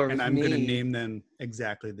to be more And of I'm going to me name them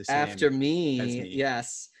exactly the same. after me. as me.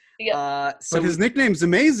 Yes. Yeah. So But his nickname's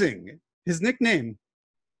amazing. His nickname.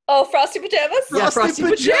 Oh, Frosty Pajamas? Yeah, Frosty Frosty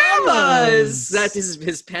Pajamas. Pajamas. That is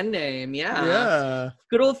his pen name. Yeah. Yeah.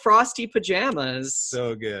 Good old Frosty Pajamas.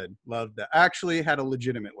 So good. Loved that. Actually had a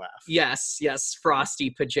legitimate laugh. Yes, Frosty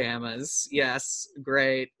Pajamas. Yes,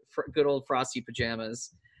 great. Good old Frosty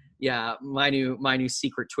Pajamas. Yeah, my new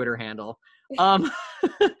secret Twitter handle.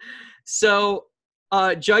 So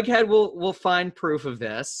Jughead will find proof of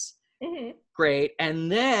this. Mm-hmm. Great.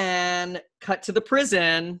 And then cut to the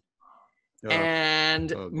prison. Ugh. And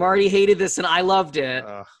God. Marty hated this and I loved it.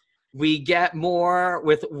 Ugh. We get more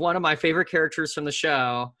with one of my favorite characters from the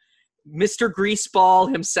show, Mr.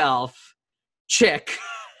 Greaseball himself, Chick.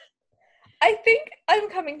 I think I'm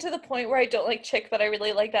coming to the point where I don't like Chick, but I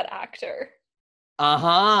really like that actor.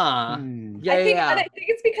 Uh-huh. Yeah, And yeah. I think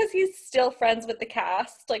it's because he's still friends with the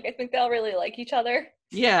cast. Like, I think they all really like each other.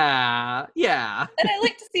 Yeah. And I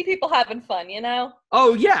like to see people having fun, you know?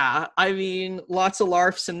 Oh, yeah. I mean, lots of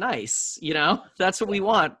larfs and nice, you know? That's what we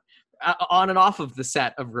want on and off of the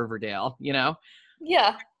set of Riverdale, you know?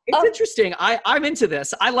 Yeah. It's interesting. I'm into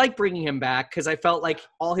this. I like bringing him back because I felt like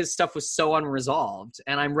all his stuff was so unresolved,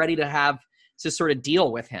 and I'm ready to sort of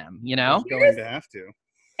deal with him, you know? He's going to have to.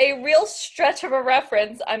 A real stretch of a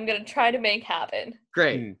reference I'm going to try to make happen.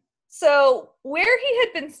 Great. So, where he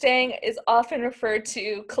had been staying is often referred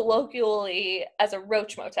to colloquially as a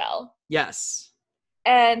roach motel. Yes.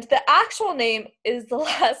 And the actual name is the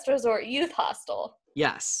Last Resort Youth Hostel.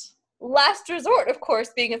 Yes. Last Resort, of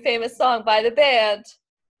course, being a famous song by the band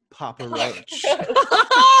Papa Roach.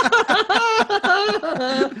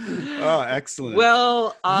 Oh, excellent.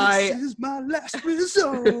 Well, this is my last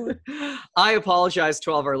resort. I apologize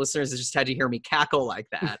to all of our listeners that just had to hear me cackle like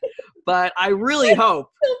that. But I really hope.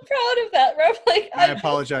 I'm so proud of that, Rob. Like, I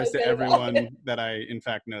apologize to everyone that I, in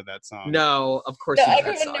fact, know that song. No, of course No, you know that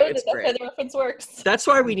everyone song. knows It's that's great. how the reference works. That's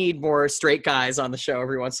why we need more straight guys on the show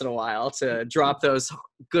every once in a while to drop those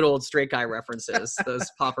good old straight guy references, those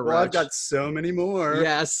Papa Roach. Well, I've got so many more.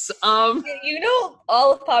 Yes. You know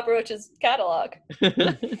all of Papa Roach's catalog.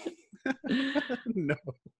 No.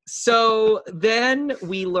 So then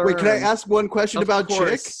we learn. Wait, can I ask one question Of about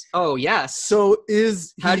course. Chick? Oh, yes. So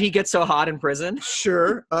is How did he get so hot in prison?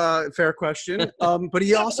 Sure, fair question. But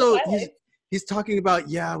he also he's talking about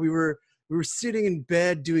we were sitting in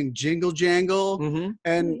bed doing Jingle Jangle, Mm-hmm.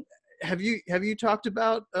 and have you talked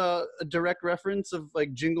about a direct reference of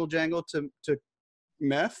like Jingle Jangle to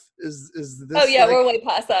meth? Is this? Oh yeah, like, we're way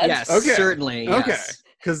past that. Yes, Okay. certainly. okay, Yes.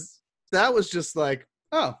 because that was just like,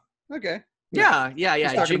 oh, okay. Yeah.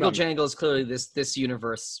 talking Jingle about- Jangle is clearly this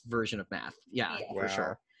universe version of math. Yeah, Yeah. for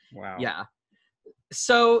sure. Wow. Yeah.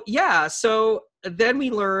 So then we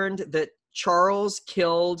learned that Charles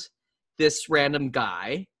killed this random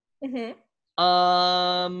guy.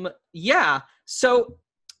 Mm-hmm. Yeah. So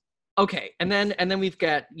okay, and then we've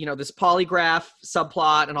got, this polygraph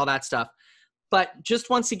subplot and all that stuff. But just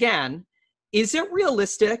once again, is it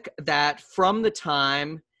realistic that from the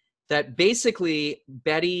time that basically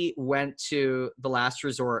Betty went to the Last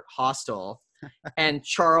Resort hostel and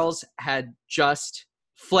Charles had just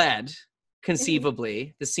fled,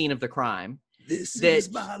 conceivably, the scene of the crime, This that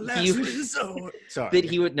is my last he- resort. Sorry. that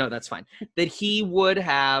he would, no, that's fine, that he would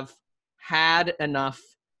have had enough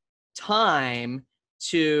time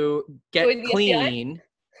to get Join the FBI? clean,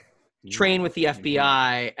 train with the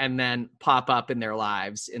FBI, and then pop up in their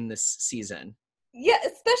lives in this season. Yeah,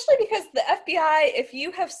 especially because the FBI, if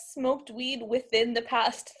you have smoked weed within the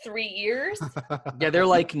past 3 years, Yeah, they're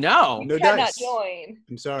like, no, No cannot dice. join.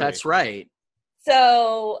 I'm sorry. that's right.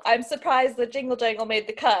 So I'm surprised that Jingle Jangle made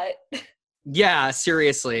the cut. Yeah,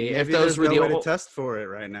 seriously. Maybe if those there's were no the way to old, test for it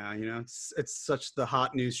right now. It's such the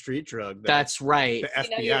hot new street drug that that's right. the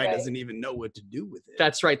FBI you're right. doesn't even know what to do with it.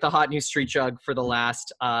 That's right. The hot new street jug for the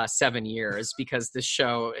last 7 years, because this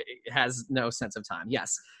show has no sense of time.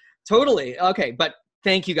 Yes, totally. Okay, but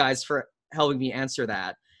thank you guys for helping me answer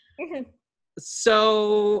that. Mhm.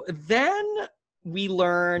 So then we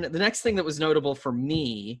learn the next thing that was notable for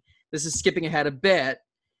me, this is skipping ahead a bit,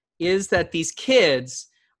 is that these kids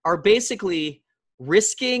are basically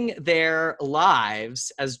risking their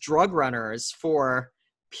lives as drug runners for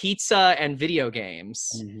pizza and video games.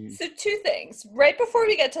 Mhm. So 2 things. Right before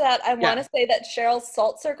we get to that, I want to say that Cheryl's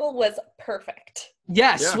salt circle was perfect.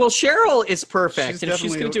 Yes, Yeah. well, Cheryl is perfect. She's and if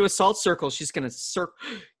she's definitely going to do a salt circle, she's going to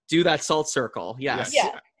do that salt circle. Yes.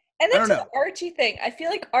 Yeah. And I then don't to the Archie thing, I feel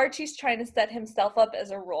like Archie's trying to set himself up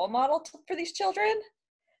as a role model for these children.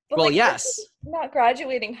 But Well, like, yes. Archie's not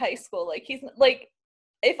graduating high school. Like, he's like,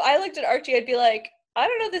 if I looked at Archie, I'd be like, I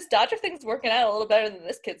don't know, this Dodger thing's working out a little better than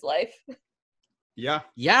this kid's life. Yeah.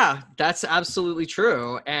 Yeah, that's absolutely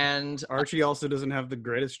true. And Archie also doesn't have the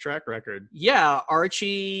greatest track record. yeah,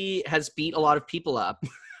 Archie has beat a lot of people up.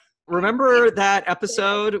 remember that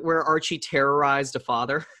episode where Archie terrorized a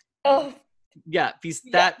father? Oh, Yeah,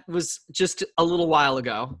 that was just a little while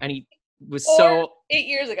ago, and he was or 8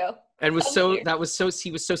 years ago. and was 1,000 years.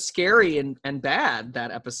 he was so scary and bad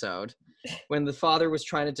that episode when the father was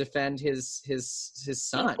trying to defend his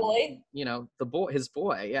son, boy. you know, his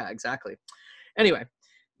boy. Yeah, exactly. Anyway,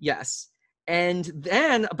 yes. And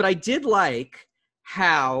then, but I did like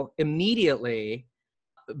how immediately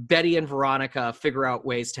Betty and Veronica figure out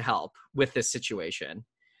ways to help with this situation.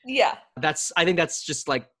 Yeah. I think that's just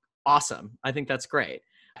like awesome. I think that's great.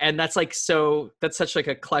 And that's such like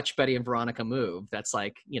a clutch Betty and Veronica move. That's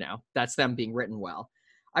like, you know, that's them being written well.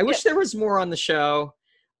 I wish there was more on the show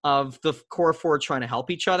of the core four trying to help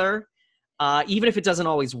each other, even if it doesn't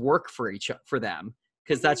always work for them,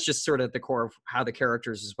 because that's just sort of the core of how the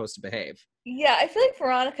characters are supposed to behave. Yeah, I feel like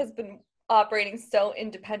Veronica's been operating so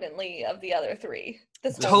independently of the other three.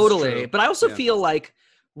 Totally. But I also feel like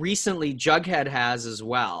recently Jughead has as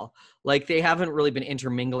well. Like they haven't really been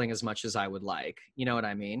intermingling as much as I would like. You know what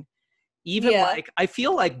I mean? Even like, I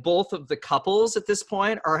feel like both of the couples at this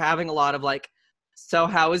point are having a lot of like, so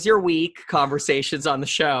how was your week conversations on the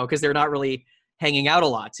show? Because they're not really hanging out a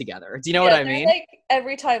lot together. Do you know what I mean? Like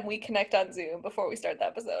every time we connect on Zoom before we start the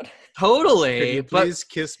episode. Totally. Could you please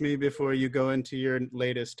kiss me before you go into your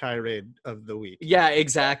latest tirade of the week? Yeah,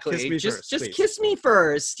 exactly. Kiss me just first, kiss me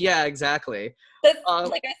first. Yeah, exactly. That's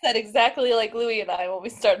like I said, exactly like Louis and I when we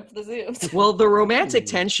started the Zooms. Well, the romantic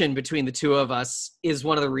tension between the two of us is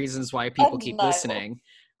one of the reasons why people keep listening.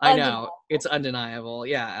 I know. It's undeniable.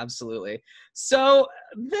 Yeah, absolutely. So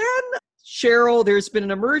then, Cheryl, there's been an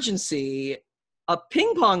emergency. A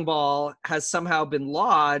ping pong ball has somehow been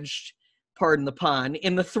lodged, pardon the pun,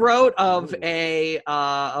 in the throat of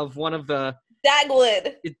of one of the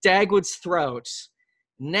Dagwood's throat.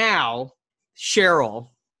 Now, Cheryl,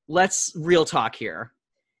 let's real talk here.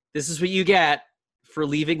 This is what you get for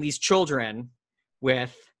leaving these children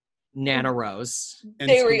with Nana Rose.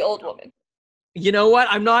 Very old woman. You know what?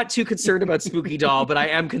 I'm not too concerned about Spooky Doll, but I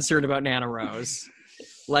am concerned about Nana Rose.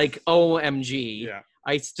 Like, OMG. Yeah.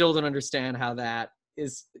 I still don't understand how that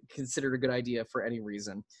is considered a good idea for any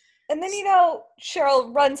reason. And then, you know,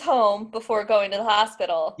 Cheryl runs home before going to the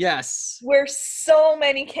hospital. Yes. Where so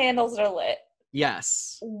many candles are lit.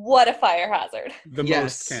 Yes. What a fire hazard. The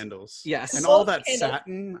most candles. Yes. And all that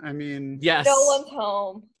satin, I mean. Yes. No one's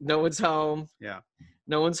home. No one's home. Yeah.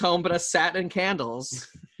 No one's home but a satin candles.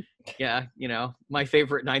 Yeah, you know, my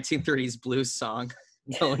favorite 1930s blues song.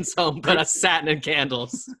 No one's home but a satin and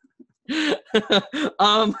candles.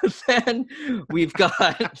 Then we've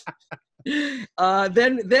got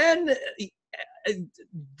then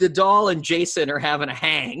the doll and Jason are having a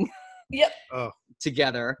hang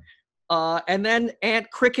together. And then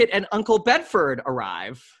Aunt Cricket and Uncle Bedford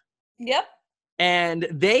arrive. Yep. And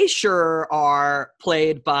they sure are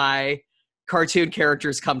played by cartoon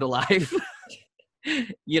characters come to life.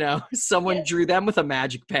 You know, someone drew them with a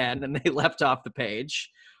magic pen and they left off the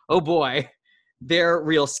page. Oh boy. They're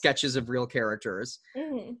real sketches of real characters.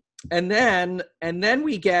 Mm-hmm. And then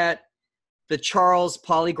we get the Charles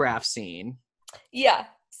polygraph scene. Yeah.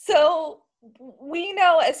 So we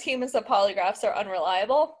know as humans that polygraphs are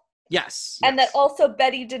unreliable. Yes. And that also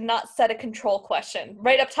Betty did not set a control question.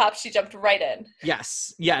 Right up top, she jumped right in.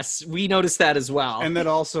 Yes. Yes. We noticed that as well. And that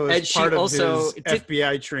also as part of his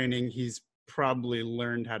FBI training, he's probably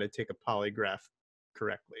learned how to take a polygraph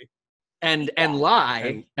correctly. And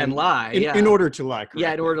lie. In order to lie correctly.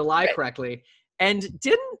 Yeah, in order to lie correctly. And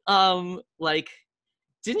didn't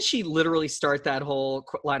she literally start that whole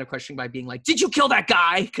line of questioning by being like, "Did you kill that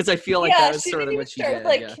guy?" Because I feel like that was sort of what she did.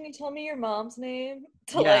 Like, can you tell me your mom's name?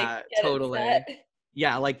 Totally.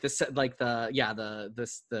 Yeah, like the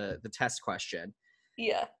test question.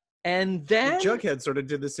 Yeah. And then Jughead sort of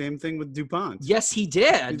did the same thing with DuPont. Yes, he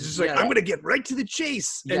did. He's just like, I'm going to get right to the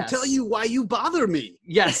chase and tell you why you bother me.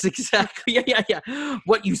 Yes, exactly. Yeah.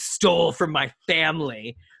 What you stole from my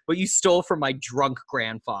family. What you stole from my drunk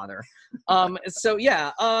grandfather. And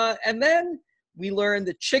then we learn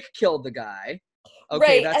the chick killed the guy.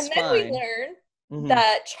 Okay, that's fine. And then we learn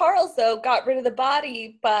that Charles, though, got rid of the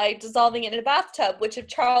body by dissolving it in a bathtub, which if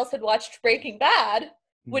Charles had watched Breaking Bad,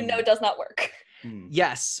 would know does not work.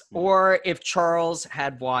 Yes, or if Charles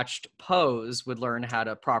had watched Pose, would learn how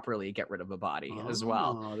to properly get rid of a body as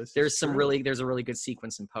well. There's a really good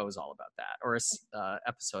sequence in Pose all about that, or a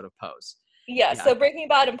episode of Pose. Yeah, so Breaking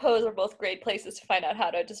Bad and Pose are both great places to find out how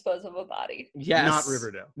to dispose of a body. Yes. Not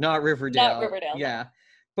Riverdale. Yeah.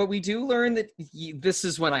 But we do learn that this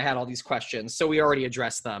is when I had all these questions, so we already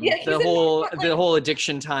addressed them. Yeah, the whole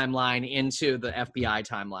addiction timeline into the FBI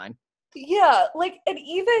timeline. Yeah, and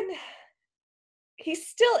he's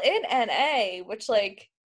still in NA, which, like,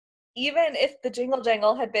 even if the Jingle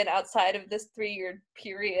Jangle had been outside of this 3-year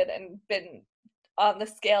period and been on the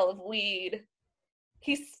scale of weed,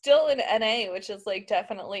 he's still in NA, which is, like,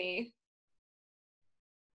 definitely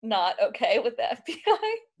not okay with the FBI.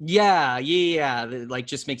 Yeah. That, like,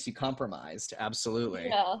 just makes you compromised.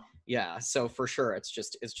 Absolutely. Yeah. So for sure, it's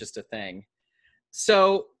just a thing.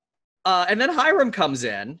 So, and then Hiram comes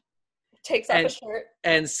in, takes off a shirt,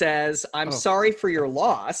 and says, "I'm sorry for your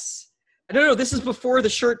loss." No, this is before the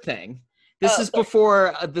shirt thing. This is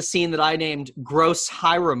before the scene that I named "Gross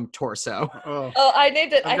Hiram Torso." I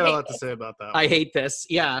named it. I've got a lot to say about that. I hate this.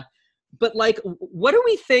 Yeah, but like, what do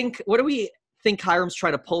we think? What do we think Hiram's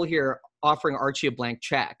trying to pull here, offering Archie a blank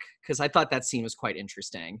check? Because I thought that scene was quite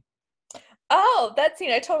interesting. Oh, that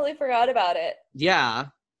scene! I totally forgot about it. Yeah.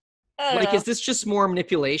 Like, is this just more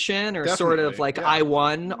manipulation, or sort of like, I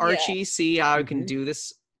won, Archie? See how I can do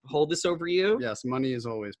this, hold this over you? Yes, money is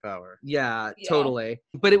always power. Yeah, totally.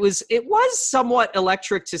 But it was somewhat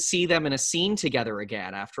electric to see them in a scene together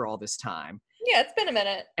again after all this time. Yeah, it's been a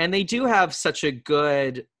minute. And they do have such a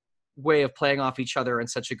good way of playing off each other and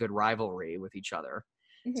such a good rivalry with each other.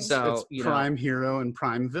 So it's prime hero and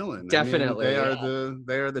prime villain. Definitely. I mean,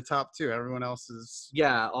 they are the top two. Everyone else is...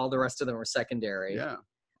 Yeah, all the rest of them are secondary. Yeah.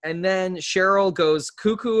 And then Cheryl goes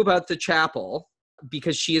cuckoo about the chapel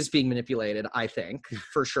because she is being manipulated, I think,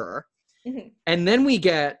 for sure. And then we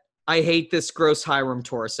get, I hate this gross Hiram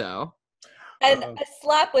torso. And a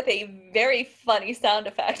slap with a very funny sound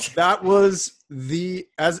effect. That was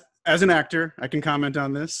as an actor, I can comment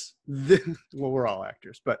on this. Well, we're all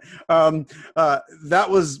actors, but that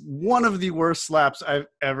was one of the worst slaps I've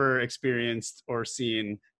ever experienced or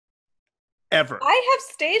seen ever. I have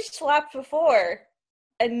stage slapped before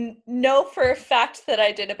and know for a fact that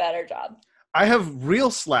I did a better job. I have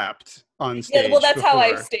real slapped on stage. Yeah, well, that's before. how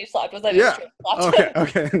I stage slapped. Was I just slapped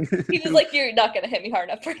Okay. him. He was like, "You're not going to hit me hard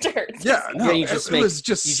enough for it to hurt." Yeah, no, you just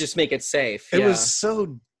make it safe. It was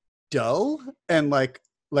so dull and like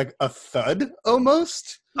a thud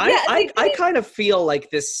almost. I kind of feel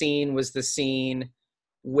like this scene was the scene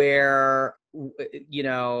where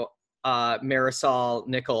Marisol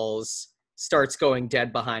Nichols starts going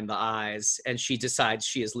dead behind the eyes and she decides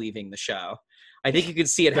she is leaving the show. I think you could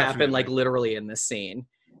see it happen like literally in this scene.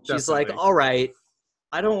 She's like, all right,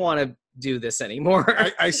 I don't want to do this anymore.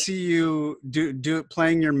 I see you do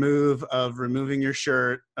playing your move of removing your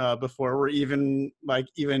shirt before we're even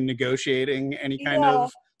negotiating any kind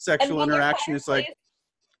of sexual interaction. It's like,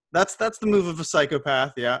 that's the move of a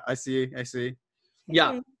psychopath. Yeah, I see.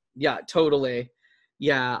 Yeah, totally.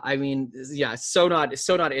 Yeah, I mean, yeah, so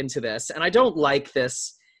not into this. And I don't like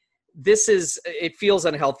this. It feels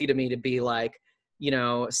unhealthy to me to be like,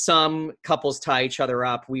 some couples tie each other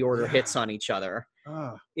up. We order hits on each other.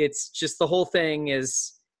 It's just, the whole thing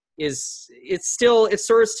is still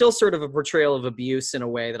sort of a portrayal of abuse in a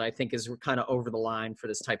way that I think is kind of over the line for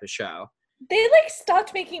this type of show. They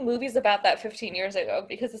stopped making movies about that 15 years ago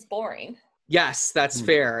because it's boring. Yes, that's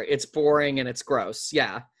fair. It's boring and it's gross.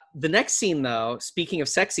 Yeah. The next scene, though, speaking of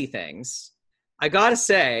sexy things, I gotta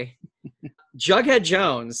say, Jughead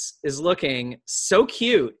Jones is looking so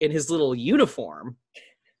cute in his little uniform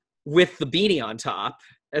with the beanie on top,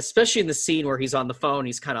 especially in the scene where he's on the phone,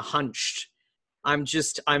 he's kind of hunched. I'm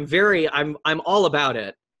all about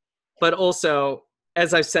it. But also,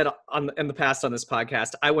 as I've said in the past on this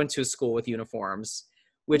podcast, I went to a school with uniforms,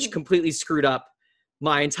 which completely screwed up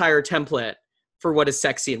my entire template for what is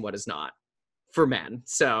sexy and what is not for men.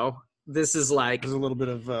 So this is like... There's a little bit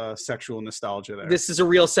of sexual nostalgia there. This is a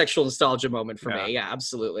real sexual nostalgia moment for me. Yeah,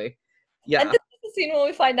 absolutely. Yeah. And this is the scene when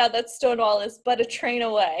we find out that Stonewall is but a train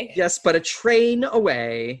away. Yes, but a train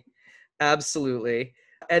away. Absolutely.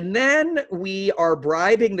 And then we are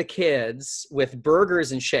bribing the kids with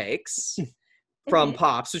burgers and shakes from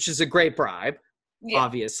Pops, which is a great bribe,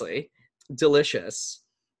 obviously. Delicious.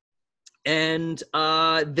 And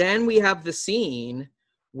then we have the scene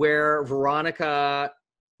where Veronica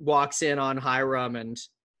walks in on Hiram and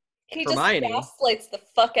Hermione. He just gaslights the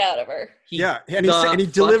fuck out of her. And he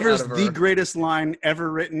delivers the greatest line ever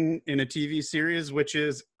written in a TV series, which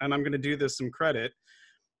is, and I'm going to do this some credit,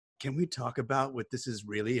 can we talk about what this is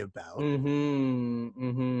really about?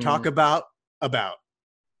 Talk about.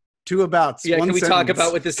 Two abouts. Yeah, can we talk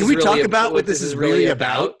about what this is really about? Can we talk about what this is really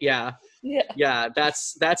about? Yeah. Yeah,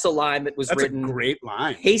 that's a line that was written. That's a great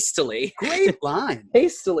line. Hastily. Great line.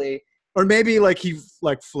 Hastily. Or maybe he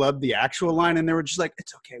flubbed the actual line and they were just like,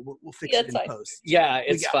 it's okay, we'll fix it in post. Yeah,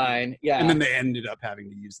 it's fine. Yeah. And then they ended up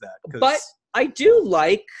having to use that. But I do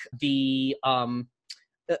like the I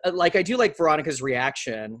do like Veronica's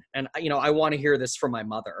reaction, and I want to hear this from my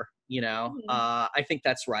mother, Mhm. I think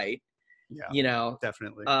that's right. Yeah,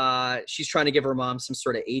 definitely. She's trying to give her mom some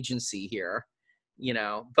sort of agency here, but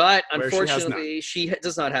Where she has none. unfortunately she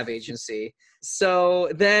does not have agency. So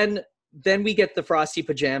then we get the Frosty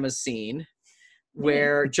Pajamas scene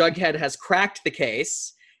where Jughead has cracked the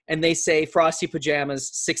case and they say Frosty Pajamas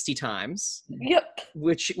 60 times, Yep.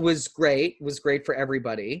 which was great for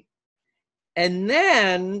everybody. And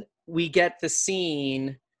then we get the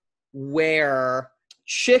scene where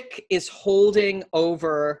Chick is holding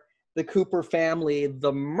over the Cooper family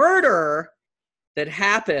the murder that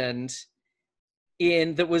happened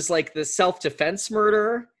that was like the self-defense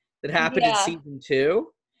murder that happened in Yeah. season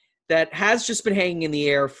 2 that has just been hanging in the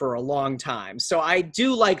air for a long time. So I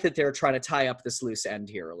do like that they're trying to tie up this loose end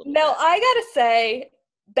here a little No, bit. I gotta say,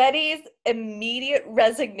 Betty's immediate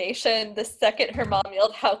resignation the second her mom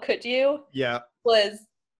yelled, "How could you?" Yeah. was,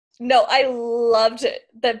 no, I loved it.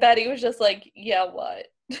 That Betty was just like, yeah, what?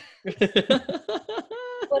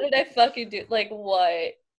 What did I fucking do? Like,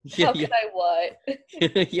 what? How could I what?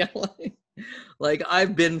 Yeah, like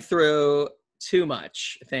I've been through too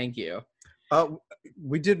much. Thank you.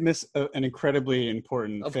 We did miss an incredibly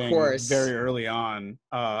important Of thing course. very early on,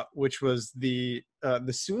 which was the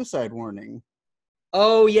suicide warning.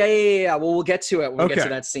 Oh yeah. Well, we'll get to it when we get Okay.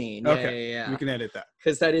 to that scene. Okay. Yeah. We can edit that.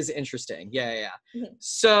 Because that is interesting. Yeah. Mhm.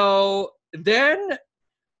 So then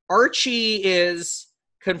Archie is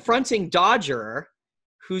confronting Dodger,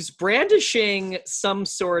 who's brandishing some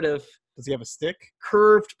sort of Does he have a stick?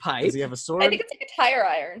 curved pipe. Does he have a I sword? think it's like a tire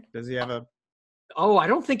iron. Does he have a? Oh, I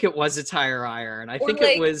don't think it was a tire iron. I Or think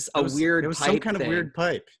like- it was a weird It was pipe some kind thing. of weird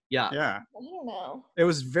pipe. Yeah. Yeah. I don't know. It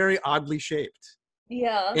was very oddly shaped.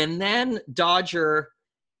 Yeah. And then Dodger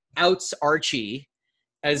outs Archie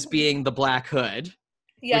as being the Black Hood,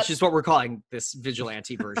 Yep. which is what we're calling this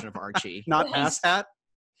vigilante version of Archie. Not Yes. asshat.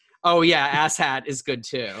 Oh yeah, asshat is good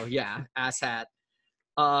too. Yeah, asshat.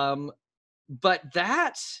 But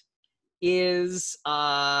that is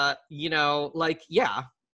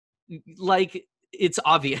like it's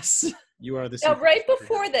obvious. You are the. Now, secret right superhero.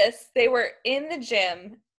 before this, they were in the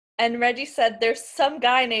gym, and Reggie said, "There's some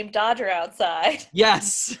guy named Dodger outside,"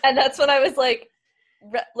 Yes. and that's when I was like,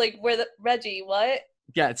 where the Reggie? What?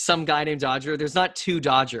 Yeah, it's some guy named Dodger. There's not two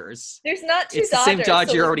Dodgers. There's not two It's the Dodgers. same Dodger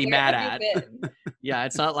so you're already where mad have you at. been? Yeah,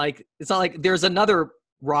 it's not like there's another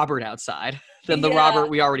Robert outside than the Yeah. Robert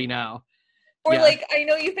we already know. Or Yeah. like, I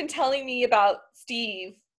know you've been telling me about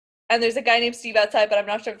Steve, and there's a guy named Steve outside, but I'm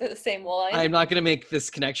not sure if they're the same one. I'm not going to make this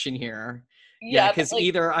connection here. Yeah, but, because like,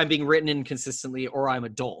 either I'm being written inconsistently or I'm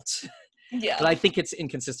adult. yeah. But I think it's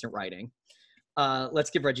inconsistent writing. Let's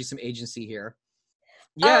give Reggie some agency here.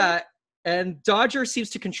 Yeah, and Dodger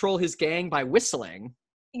seems to control his gang by whistling.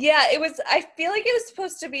 Yeah, it was. I feel like it was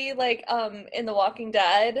supposed to be like in The Walking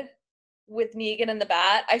Dead with Negan and the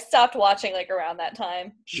Bat. I stopped watching like around that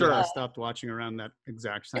time. Sure. Yeah, I stopped watching around that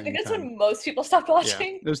exact I same think that's time. when most people stopped Yeah,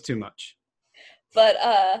 watching. it was too much. But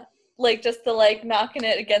like just the like knocking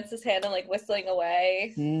it against his hand and like whistling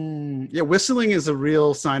away. Yeah, whistling is a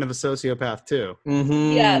real sign of a sociopath too.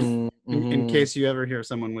 Mm-hmm. Yes. In case you ever hear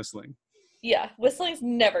someone whistling. Yeah, whistling's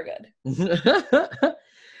never good.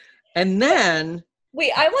 And then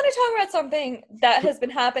Wait, I want to talk about something that has been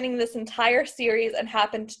happening this entire series and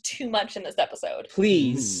happened too much in this episode.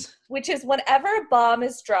 please. Which is whenever a bomb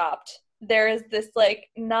is dropped, there is this like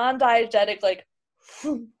non-diegetic like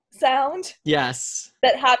sound Yes.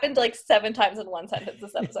 that happened like 7 times in one sentence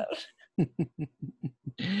this episode.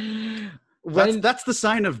 That's the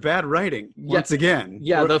sign of bad writing. Once again.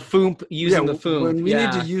 Yeah, the foomp using the foomp. When we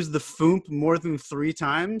need to use the foomp more than 3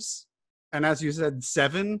 times, and as you said,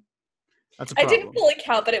 7, that's a I problem. didn't fully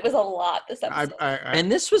count, but it was a lot this episode.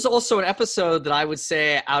 And this was also an episode that I would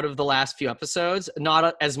say out of the last few episodes,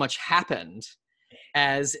 not as much happened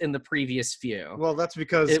as in the previous few. Well, that's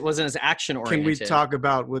because It wasn't as action oriented. can we talk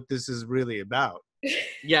about what this is really about?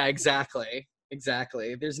 Yeah, exactly.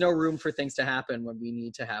 Exactly. There's no room for things to happen when we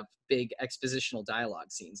need to have big expositional dialogue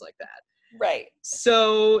scenes like that. Right.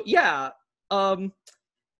 So yeah.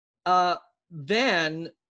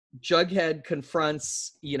 Then Jughead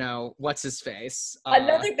confronts, what's his face?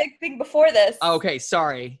 Another big thing before this. Okay,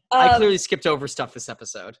 sorry. I Um, clearly skipped over stuff this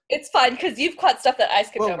episode. It's fine because you've caught stuff that I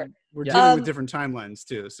skipped Well, over. we're Yeah. dealing with different timelines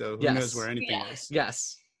too, so who Yes. knows where anything Yeah. is.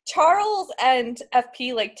 Yes. Charles and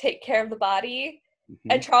FP like take care of the body,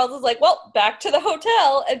 Mhm. and Charles is like, "Well, back to the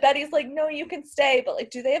hotel," and Betty's like, "No, you can stay, but like,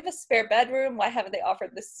 do they have a spare bedroom? Why haven't they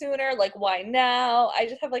offered this sooner? Like, why now? I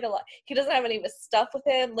just have like a lot. He doesn't have any of his stuff with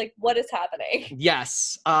him. Like, what is happening?"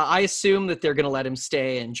 Yes. I assume that they're going to let him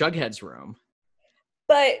stay in Jughead's room.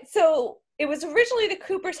 But so it was originally the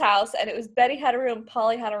Cooper's house, and it was Betty had a room,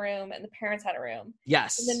 Polly had a room, and the parents had a room.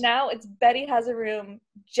 Yes. And then now it's Betty has a room,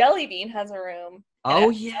 Jellybean has a room. Oh,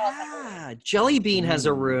 and Estelle has a room. yeah. Jellybean has a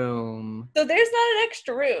Mm. room. So there's not an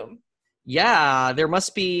extra room. Yeah, there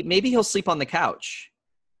must be. Maybe he'll sleep on the couch.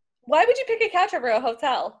 Why would you pick a couch over a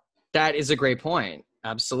hotel? That is a great point.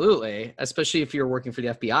 Absolutely. Especially if you're working for the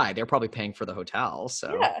FBI. They're probably paying for the hotel.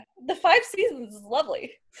 So Yeah, the 5 seasons is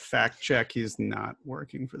lovely. Fact check, he's not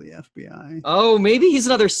working for the FBI. Oh, maybe he's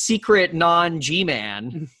another secret non-G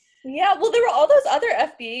man. Yeah, well, there were all those other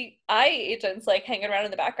FBI agents like hanging around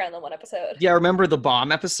in the background in one episode. Yeah, remember the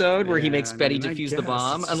bomb episode where he Yeah, makes I Betty mean, I defuse the guess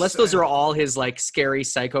bomb? it's Unless just- those are all his like scary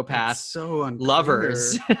That's psychopath so unclear.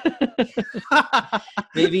 lovers.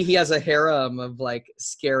 Maybe he has a harem of like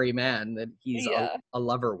scary men that he's Yeah. a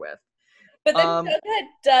lover with. But then Um, Jughead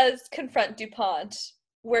does confront DuPont,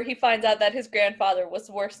 where he finds out that his grandfather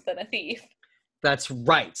was worse than a thief. That's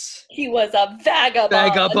right. He was a vagabond.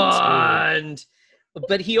 Vagabond.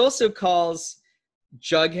 But he also calls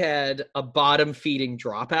Jughead a bottom-feeding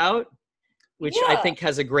dropout, which I Yeah. think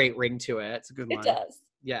has a great ring to it. It's a good It line. does.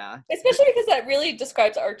 Yeah. Especially because that really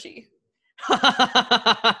describes Archie.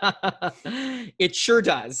 It sure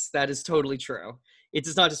does. That is totally true. It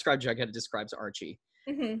does not describe Jughead, it describes Archie.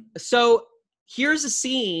 Hmm. So here's a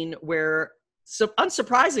scene where, so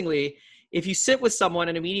unsurprisingly, if you sit with someone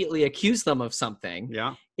and immediately accuse them of something,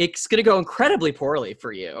 Yeah. it's going to go incredibly poorly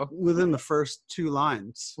for you. Within the first 2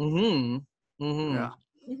 lines. Mm-hmm. Mm-hmm. Yeah.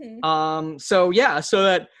 Hmm. So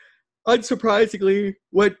that unsurprisingly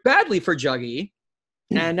went badly for Juggy.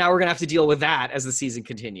 And now we're going to have to deal with that as the season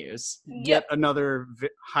continues. Yet another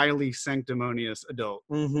highly sanctimonious adult.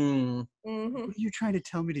 Mm-hmm. Hmm. What are you trying to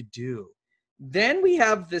tell me to do? Then we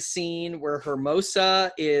have the scene where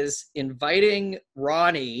Hermosa is inviting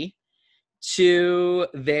Ronnie to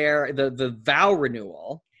the vow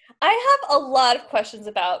renewal. I have a lot of questions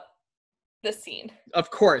about this scene.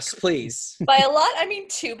 Of course, please. By a lot, I mean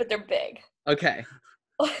 2, but they're big. Okay.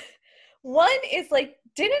 One is like,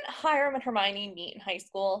 didn't Hiram and Hermione meet in high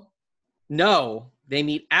school? No, they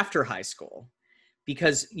meet after high school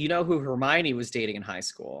because you know who Hermione was dating in high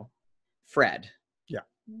school? Fred.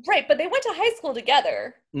 Right, but they went to high school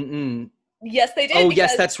together. Mm-mm. Yes, they did. Oh,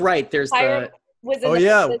 yes, because that's right. There's Hiram the. was in Oh, the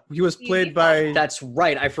yeah. the He was TV played by. That's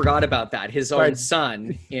right. I forgot about that. His By- own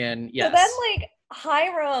son in yes. So then, like,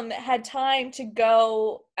 Hiram had time to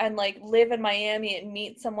go and like live in Miami and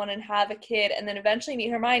meet someone and have a kid, and then eventually meet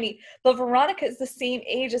Hermione. But Veronica is the same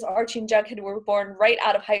age as Archie and Jughead, who were born right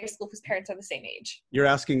out of high school, whose parents are the same age. You're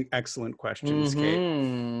asking excellent questions, Kate.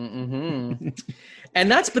 Mm-hmm. And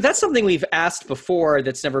that's something we've asked before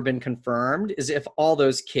that's never been confirmed is if all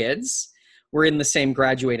those kids were in the same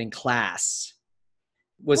graduating class.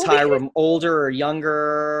 Was Well, Hiram older or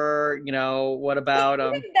younger? You know, what about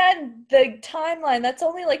Even then, the timeline, that's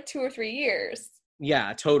only like 2 or 3 years.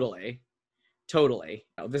 Yeah, totally.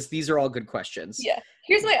 These are all good questions. Yeah.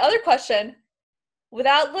 Here's my other question.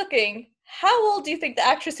 Without looking, how old do you think the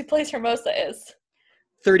actress who plays Hermosa is?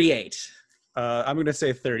 38. I'm going to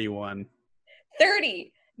say 31.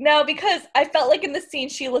 30. Now, because I felt like in the scene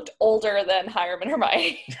she looked older than Hiram and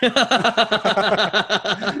Hermione.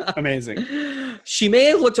 Amazing. She may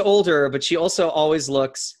have looked older, but she also always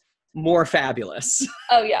looks more fabulous.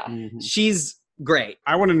 Oh, yeah. Mhm. She's great.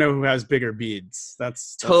 I want to know who has bigger beads.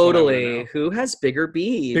 That's what I wanna Totally. know. Who has bigger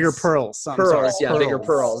beads? Bigger pearls. I'm Pearls, sorry, yeah, bigger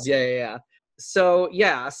pearls. Yeah.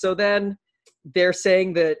 So then they're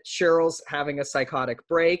saying that Cheryl's having a psychotic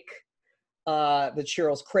break, that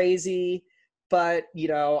Cheryl's crazy, but, you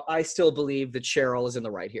know, I still believe that Cheryl is in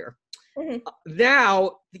the right here. Mhm.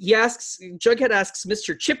 Now, Jughead asks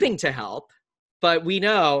Mr. Chipping to help, but we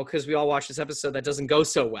know, because we all watched this episode, that doesn't go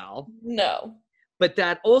so well. No. But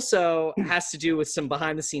that also has to do with some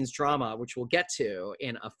behind-the-scenes drama, which we'll get to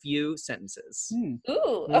in a few sentences.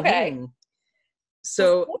 Ooh, okay. Mhm.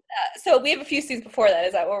 So, So we have a few scenes before that.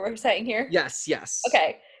 Is that what we're saying here? yes.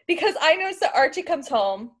 Okay. Because I noticed that Archie comes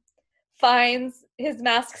home, finds his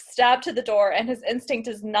mask stabbed to the door, and his instinct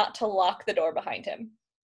is not to lock the door behind him.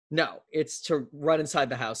 No, it's to run inside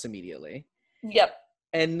the house immediately. Yep.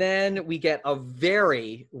 And then we get a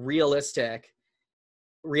very realistic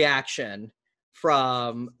reaction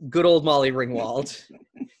from good old Molly Ringwald.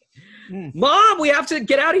 Mom, we have to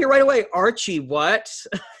get out of here right away. Archie, what?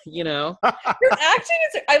 You know? Her acting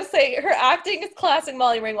is, I would say, her acting is classic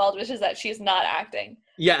Molly Ringwald, which is that she's not acting.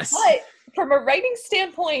 Yes. But from a writing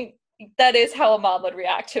standpoint, that is how a mom would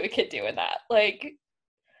react to a kid doing that. Like,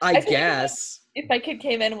 I I think guess. if my kid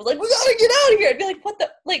came in and was like, "We gotta get out of here," I'd be like, "What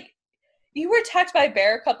the?" Like, you were attacked by a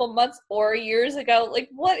bear a couple months or years ago. Like,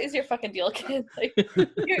 what is your fucking deal, kid? Like,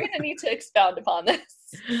 you're gonna need to expound upon this.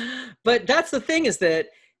 But that's the thing, is that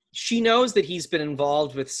she knows that he's been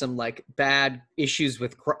involved with some like bad issues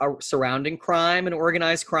with surrounding crime and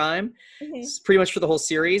organized crime, pretty much for the whole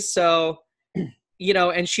series. So, you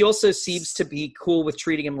know, and she also seems to be cool with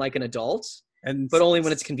treating him like an adult, but only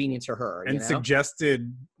when it's convenient to her. And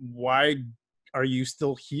suggested, why are you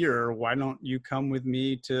still here? Why don't you come with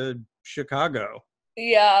me to Chicago?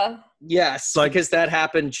 Yeah. Yes, like, because that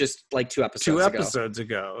happened just like 2 episodes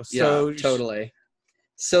ago. So yeah, totally.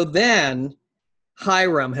 So then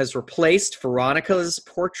Hiram has replaced Veronica's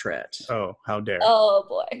portrait. Oh, how dare. Oh,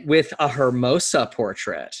 boy. With a Hermosa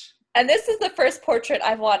portrait. And this is the first portrait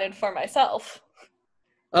I've wanted for myself.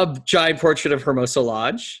 A giant portrait of Hermosa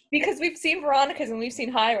Lodge? Because we've seen Veronica's and we've seen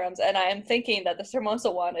Hiram's, and I am thinking that this Hermosa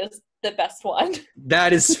one is the best one.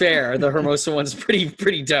 That is fair. The Hermosa one's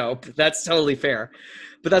pretty dope. That's totally fair.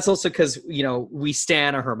 But that's also because, you know, we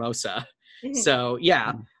stan a Hermosa. So,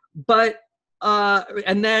 yeah. But,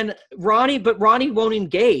 and then Ronnie won't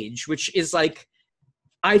engage, which is like,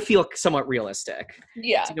 I feel somewhat realistic.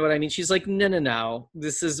 Yeah. Do you know what I mean? She's like, no.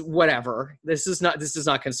 This is whatever. This does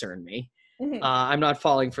not concern me. I'm not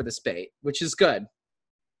falling for this bait, which is good.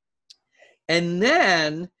 And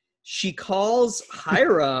then she calls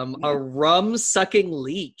Hiram a rum-sucking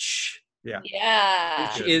leech. Yeah.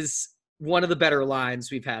 Which is one of the better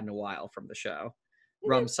lines we've had in a while from the show.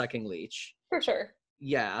 Rum-sucking leech. For sure.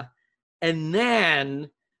 Yeah. And then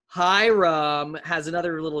Hiram has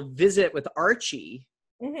another little visit with Archie,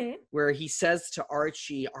 where he says to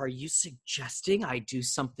Archie, "Are you suggesting I do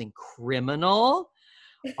something criminal?"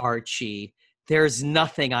 Archie, "There's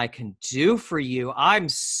nothing I can do for you. I'm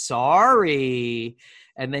sorry."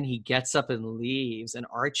 And then he gets up and leaves. And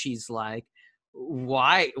Archie's like,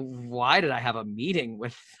 why did I have a meeting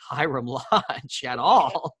with Hiram Lodge at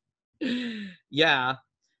all? Yeah.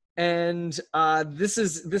 And this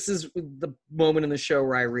is the moment in the show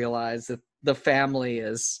where I realize that the family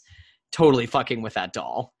is totally fucking with that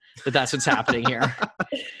doll. But that's what's happening here.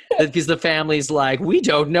 Because the family's like, we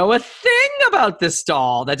don't know a thing about this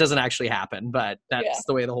doll. That doesn't actually happen, but that's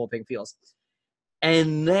the way the whole thing feels.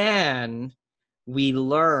 And then we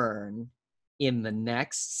learn in the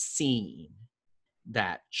next scene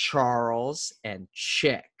that Charles and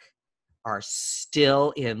Chick are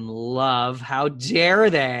still in love. How dare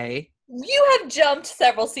they? You have jumped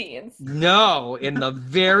several scenes. No, in the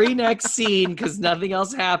very next scene, because nothing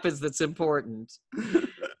else happens that's important.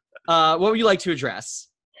 What would you like to address?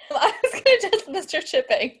 I was going to address Mr.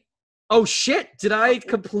 Chipping. Oh, shit. Did I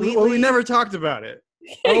completely... Well, we never talked about it.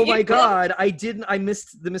 Oh, my God. I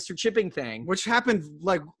missed the Mr. Chipping thing. Which happened,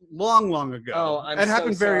 like, long ago. Oh, I'm It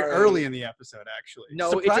happened so very sorry. early in the episode, actually.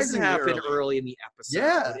 No, it doesn't happen early in the episode.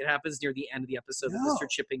 Yeah. It happens near the end of the episode that Mr.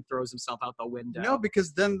 Chipping throws himself out the window. No,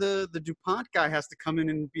 because then the DuPont guy has to come in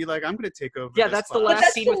and be like, I'm going to take over. Yeah, this that's the spot.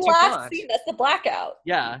 last scene with DuPont. That's the blackout.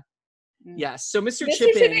 Yeah. Yes. So Mr. Mr.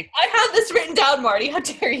 Chipping, I have this written down, Marty. How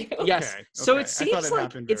dare you? Yes. Okay, So okay.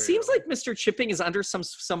 it seems like Mr. Chipping is under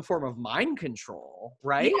some form of mind control,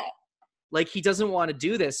 right? Yeah. Like he doesn't want to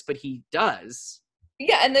do this, but he does.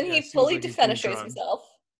 Yeah, and then Yeah, he it seems fully like he's been defenestrates drawn. himself.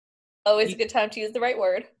 Always a good time to use the right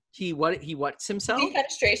word. He what's himself?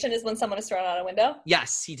 Defenestration is when someone is thrown out a window.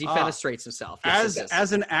 Yes, he defenestrates himself. Yes,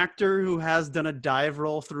 As an actor who has done a dive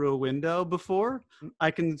roll through a window before,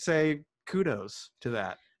 I can say kudos to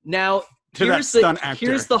that. Now, To that here's stunt actor.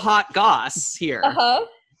 here's the hot goss here. Uh-huh.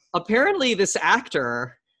 Apparently, this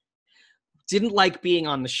actor didn't like being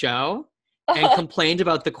on the show and Uh-huh. complained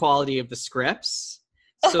about the quality of the scripts.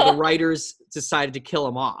 So the writers decided to kill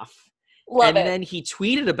him off. Love and it. then he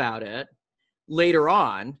tweeted about it later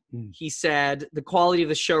on. He said, the quality of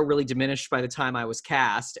the show really diminished by the time I was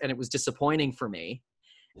cast, and it was disappointing for me.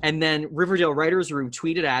 And then Riverdale Writers Room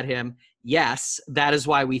tweeted at him, yes, that is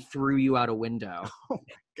why we threw you out a window.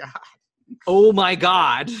 God. Oh my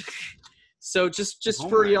God. So just Oh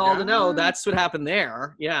for my y'all to know, God. that's what happened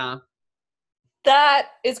there. Yeah. That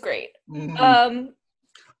is great. I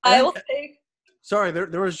will say, Sorry,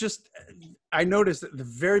 there was just, I noticed at the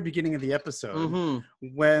very beginning of the episode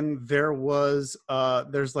when there was,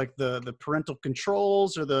 there's like the parental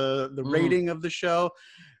controls or the rating of the show,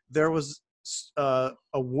 there was a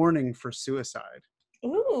warning for suicide.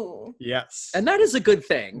 ooh. Yes. And that is a good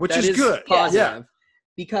thing. Which That is good. Positive. Yeah.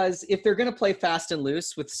 Because if they're going to play fast and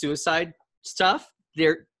loose with suicide stuff,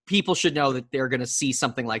 people should know that they're going to see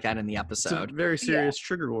something like that in the It's a episode. very serious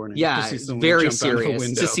trigger warning. Yeah, to see someone very jump out of a serious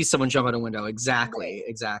window. to see someone jump out a window. Exactly.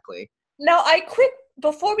 Now,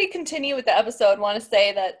 before we continue with the episode, want to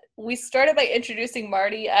say that we started by introducing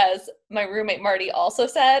Marty as my roommate Marty also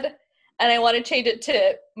said, and I want to change it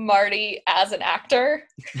to Marty as an actor.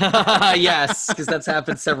 Yes, because that's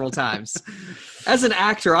happened several times. As an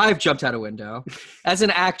actor, I've jumped out a window. As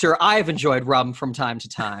an actor, I've enjoyed rum from time to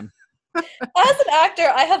time. As an actor,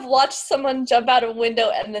 I have watched someone jump out a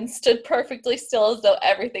window and then stood perfectly still as though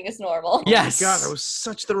everything is normal. Yes. Oh my God, that was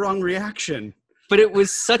such the wrong reaction. But it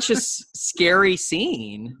was such a scary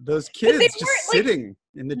scene. Those kids they just weren't, like- sitting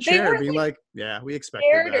in the they chair weren't, being like, like, yeah, we expected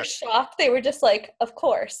Scared or that. shocked, they were just like, of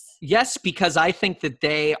course. Yes, because I think that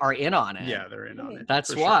they are in on it. Yeah, they're in on it. That's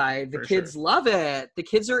for sure, why the for kids sure. love it. The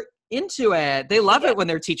kids are into it. They love Yeah. it when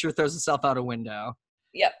their teacher throws herself out a window.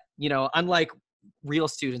 Yep. You know, unlike real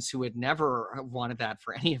students who would never have wanted that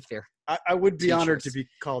for any of their I would be honored to teachers. be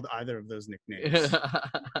called either of those nicknames.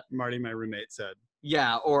 Marty, my roommate, said.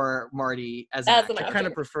 Yeah, or Marty as an As actor. an I actor. kind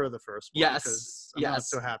of prefer the first one Yes, because I'm not yes.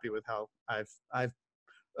 so happy with how I've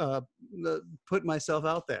put myself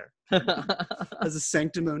out there as a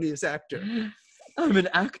sanctimonious actor. I'm an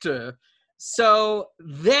actor. So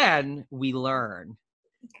then we learn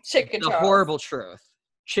Chicken the Charles. horrible truth.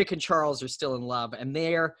 Chick and Charles are still in love, and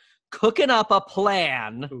they're cooking up a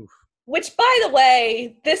plan. Which, by the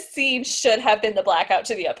way, this scene should have been the blackout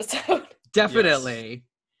to the episode. Definitely.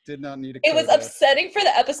 Did not need a It was coda. upsetting for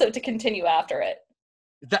the episode to continue after it.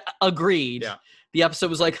 Agreed. Yeah. The episode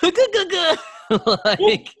was like, like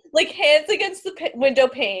Like hands against the window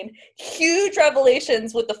pane, huge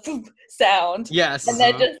revelations with the foop sound, yes. and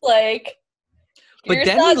then just like. But here's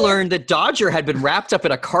then we Dodger, learned that Dodger had been wrapped up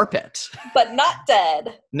in a carpet. but not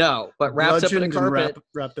dead. No, but wrapped up in a Bludgeoned and carpet.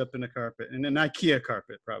 wrapped up in a carpet, in an IKEA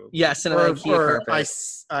carpet, probably. Yes, in an or, IKEA or carpet.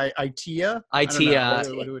 IKEA. I don't know.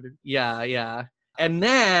 IKEA. What would it- Yeah, yeah. And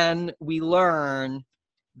then we learn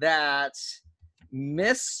that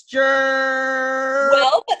Mr.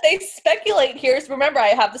 Well, but they speculate. Remember, I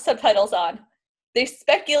have the subtitles on. They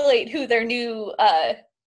speculate who their new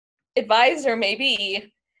advisor may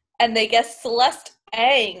be, and they guess Celeste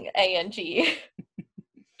Ang, A-N-G.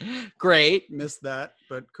 Great, Missed that,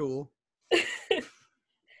 but cool.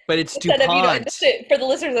 but it's Instead of, DuPont. for the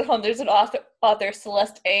listeners at home, there's an author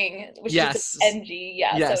Celeste Ang, which Yes. is N-G.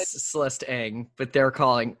 Yeah, Yes, so it's, Celeste Ang, but they're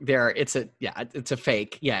calling it's a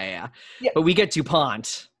fake. Yeah. Yep. But we get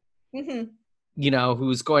DuPont, mhm. you know,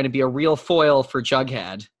 who's going to be a real foil for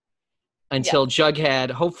Jughead until Jughead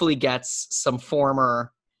hopefully gets some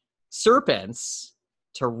former serpents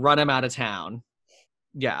to run him out of town.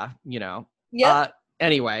 Yeah, you know. Yep.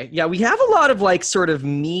 Anyway, yeah, we have a lot of like sort of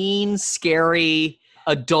mean, scary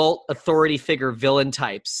adult authority figure villain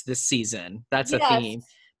types this season. That's a Yes. theme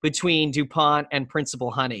between DuPont and Principal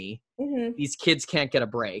Honey. Mhm. These kids can't get a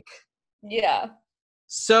break. Yeah.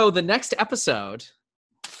 So the next episode,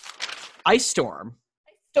 Ice Storm,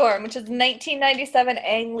 Storm, which is a 1997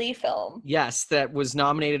 Ang Lee film. yes, that was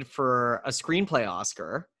nominated for a screenplay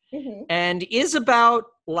Oscar Mhm. and is about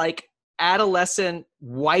like adolescent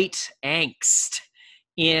white angst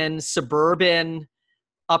in suburban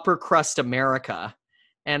upper crust America.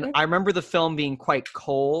 And Mhm. I remember the film being quite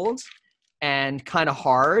cold and kind of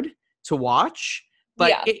hard to watch, but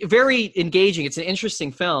Yeah. very engaging. It's an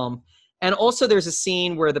interesting film. And also there's a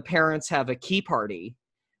scene where the parents have a key party,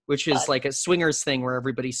 which is Fun. like a swingers thing where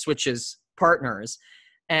everybody switches partners.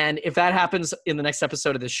 And if that happens in the next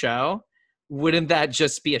episode of the show, wouldn't that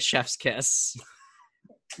just be a chef's kiss?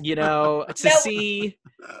 You know, to Now- see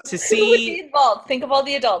Who would be involved? Think of all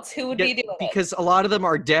the adults. Who would be doing it? because a lot of them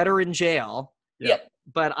are dead or in jail. Yep.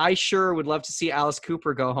 But I sure would love to see Alice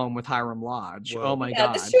Cooper go home with Hiram Lodge. Whoa. Oh my Yeah,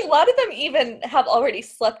 God. that's true. A lot of them even have already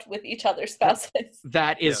slept with each other's spouses.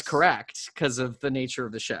 That is Yes. correct because of the nature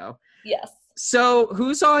of the show. Yes. So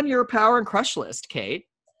who's on your power and crush list, Kate?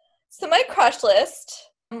 So my crush list.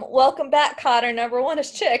 Welcome back, Cotter. Number one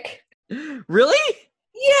is Chick. Really?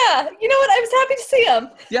 Yeah, you know what? I was happy to see him.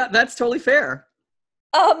 Yeah, that's totally fair.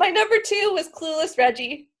 My number two was Clueless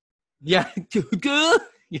Reggie. Yeah.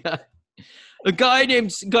 Yeah. A guy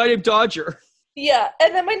named Dodger. Yeah,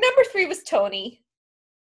 and then my number three was Tony.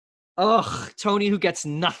 Ugh, Tony, who gets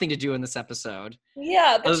nothing to do in this episode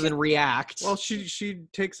Yeah, but other than react. Well, she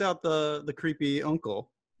takes out the creepy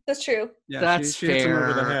uncle. that's true. Yeah, That's she hits him fair.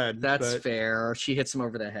 over the head. That's but fair. She hits him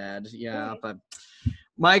over the head. Yeah, Right. but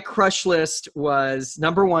my crush list was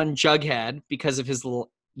number one, Jughead, because of his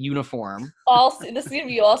little uniform. This is gonna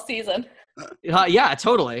be all season. Yeah,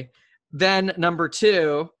 totally. Then number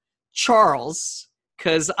two, Charles,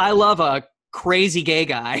 because I love a crazy gay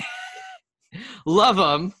guy. Love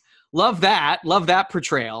him. Love that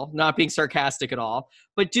portrayal. Not being sarcastic at all,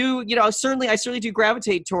 but I certainly do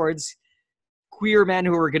gravitate towards queer men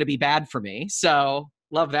who are going to be bad for me. So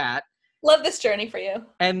love that. Love this journey for you.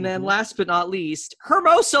 And then Mhm. last but not least,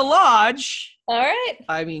 Hermosa Lodge. All right.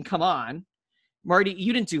 I mean, come on. Marty,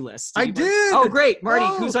 you didn't do lists. I you, Marty? did! Oh, great. Marty,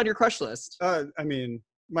 Oh! who's on your crush list? I mean,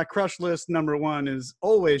 my crush list number one is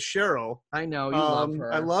always Cheryl. I know, you love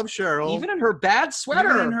her. I love Cheryl. Even in her bad sweater.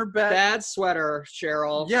 Even in her bad sweater,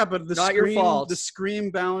 Cheryl. Yeah, but the Not your scream, fault. the scream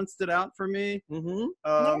balanced it out for me.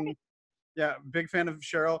 Mm-hmm. Yeah, big fan of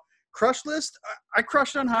Cheryl. Crush list, I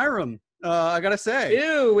crushed on Hiram. I gotta say,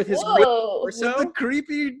 Ew, with his great Whoa. with the torso.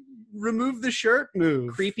 creepy remove the shirt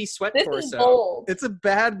move. Creepy sweat This torso. is bold. It's a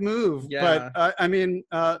bad move, Yeah. but I mean,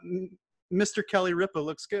 Mr. Kelly Ripa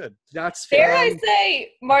looks good. That's Dare fair. I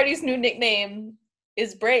say Marty's new nickname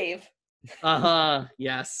is Brave? Uh-huh.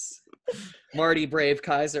 Yes. Marty Brave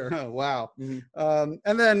Kaiser. Oh wow! Mhm.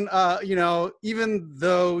 And then even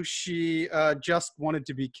though she just wanted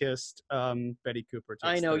to be kissed, Betty Cooper. Takes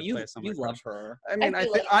I know third you place on my love crush. her. I mean, I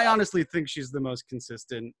feel like I that. honestly think she's the most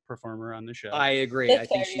consistent performer on the show. I agree. That's I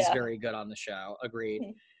think fair, she's yeah. very good on the show. Agreed.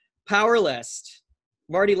 Mhm. Power list.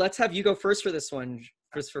 Marty, let's have you go first for this one,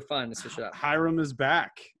 just for fun to switch it up. Hiram is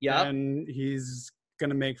back. Yep. And he's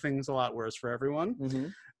gonna make things a lot worse for everyone.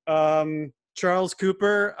 Mm-hmm. Charles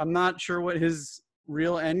Cooper, I'm not sure what his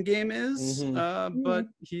real end game is, Mhm. but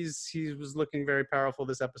he was looking very powerful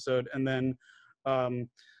this episode. And then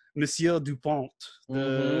Monsieur Dupont,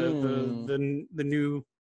 the new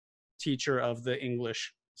teacher of the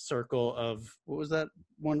English circle of, what was that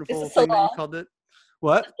wonderful It's a thing that you salon. called it?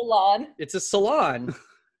 What? Salon. It's a salon.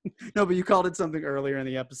 No, but you called it something earlier in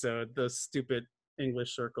the episode. The stupid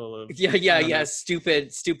English circle of. Yeah.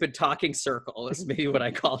 Stupid talking circle is maybe what I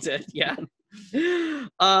called it. Yeah.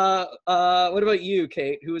 What about you,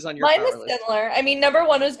 Kate? Who was on your Mine power was list? similar. I mean, number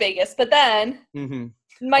one was Vegas, but then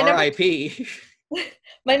Mm-hmm. my number R.I.P.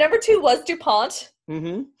 my number two was DuPont,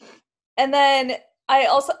 Mm-hmm. and then I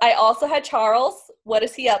also had Charles. What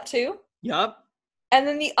is he up to? Yup. And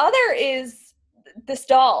then the other is this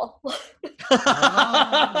doll.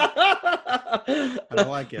 I don't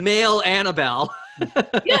like it. Male Annabelle.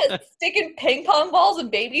 Yes, sticking ping pong balls in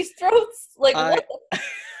babies' throats. Like what?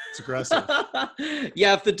 It's aggressive.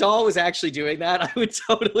 Yeah, if the doll was actually doing that, I would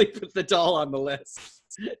totally put the doll on the list.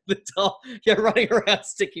 The doll, running around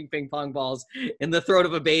sticking ping pong balls in the throat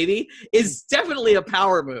of a baby is definitely a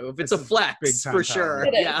power move. It's a flex big-time for power sure.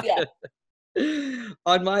 move. It is, yeah.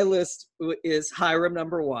 On my list is Hiram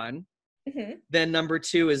number one. Mhm. Then number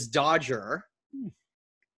two is Dodger,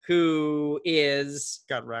 who is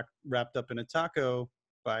Got wrapped up in a taco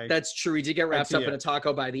by. That's true. He did get wrapped up in yeah. a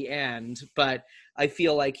taco by the end, but I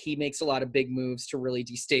feel like he makes a lot of big moves to really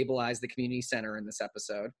destabilize the community center in this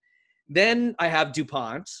episode. Then I have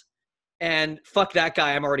DuPont, and fuck that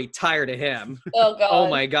guy. I'm already tired of him. Oh god. Oh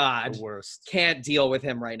my God. the worst. Can't deal with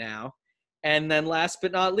him right now. And then last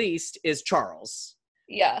but not least is Charles,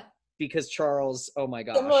 Yeah. because Charles, oh my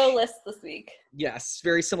gosh. Similar list this week. Yes,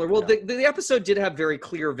 very similar. Well, Yeah. the episode did have very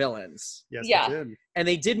clear villains, Yes, Yeah. it did. and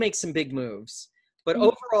they did make some big moves. But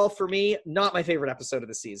Mhm. overall, for me, not my favorite episode of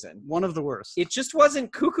the season. One of the worst. It just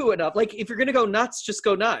wasn't cuckoo enough. Like, if you're gonna go nuts, just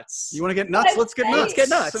go nuts. You want to get nuts? I'd Let's get say- nuts. Let's get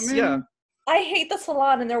nuts. I mean, Yeah. I hate the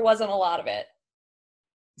salon, and there wasn't a lot of it.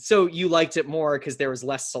 So you liked it more because there was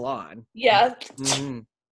less salon. Yeah. Mhm.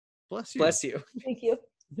 Bless you. Bless you. Thank you.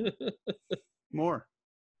 More.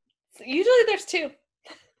 So usually there's two.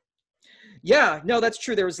 Yeah, no, that's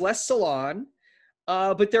true. There was less salon,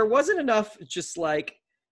 but there wasn't enough. Just like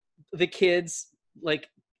the kids, like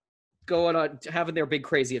going on having their big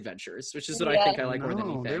crazy adventures, which is what I Yeah. think I like more than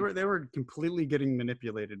No, anything. they were completely getting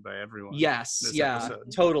manipulated by everyone. Yes, this yeah,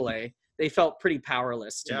 episode. totally. They felt pretty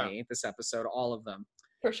powerless to Yeah. me this episode, all of them.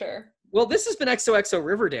 For sure. Well, this has been XOXO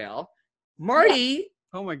Riverdale. Marty,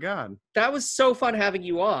 Oh my God. that was so fun having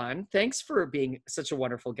you on. Thanks for being such a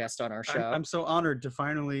wonderful guest on our show I'm so honored to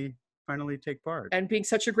finally take part. and being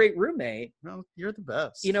such a great roommate. Well, you're the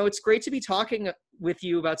best. You know, it's great to be talking with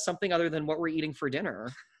you about something other than what we're eating for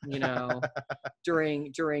dinner, you know,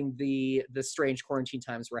 during the strange quarantine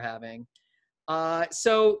times we're having.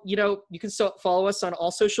 So, you know, you can follow us on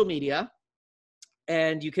all social media,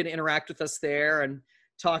 and you can interact with us there and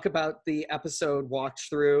talk about the episode watch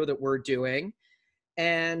through that we're doing.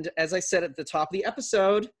 And as I said at the top of the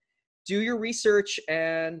episode, do your research,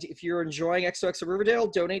 and if you're enjoying XOXO Riverdale,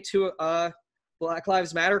 donate to a Black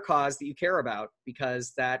Lives Matter cause that you care about,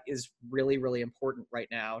 because that is really, really important right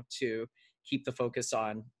now to keep the focus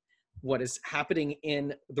on what is happening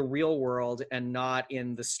in the real world and not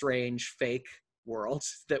in the strange fake world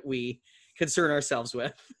that we concern ourselves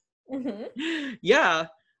with. Mm-hmm. Yeah.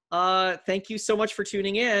 Thank you so much for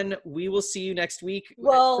tuning in. We will see you next week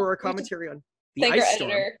Well, for we a commentary on the Thank your ice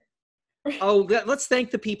storm. editor. Oh, let's thank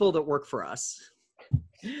the people that work for us.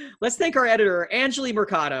 Let's thank our editor, Angeli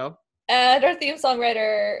Mercado. And our theme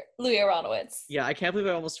songwriter, Louis Aronowitz. Yeah, I can't believe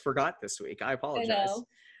I almost forgot this week. I apologize.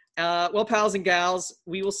 I know. Well, pals and gals,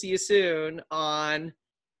 we will see you soon on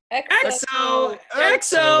EXO.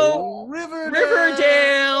 EXO Riverdale.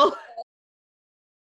 Riverdale.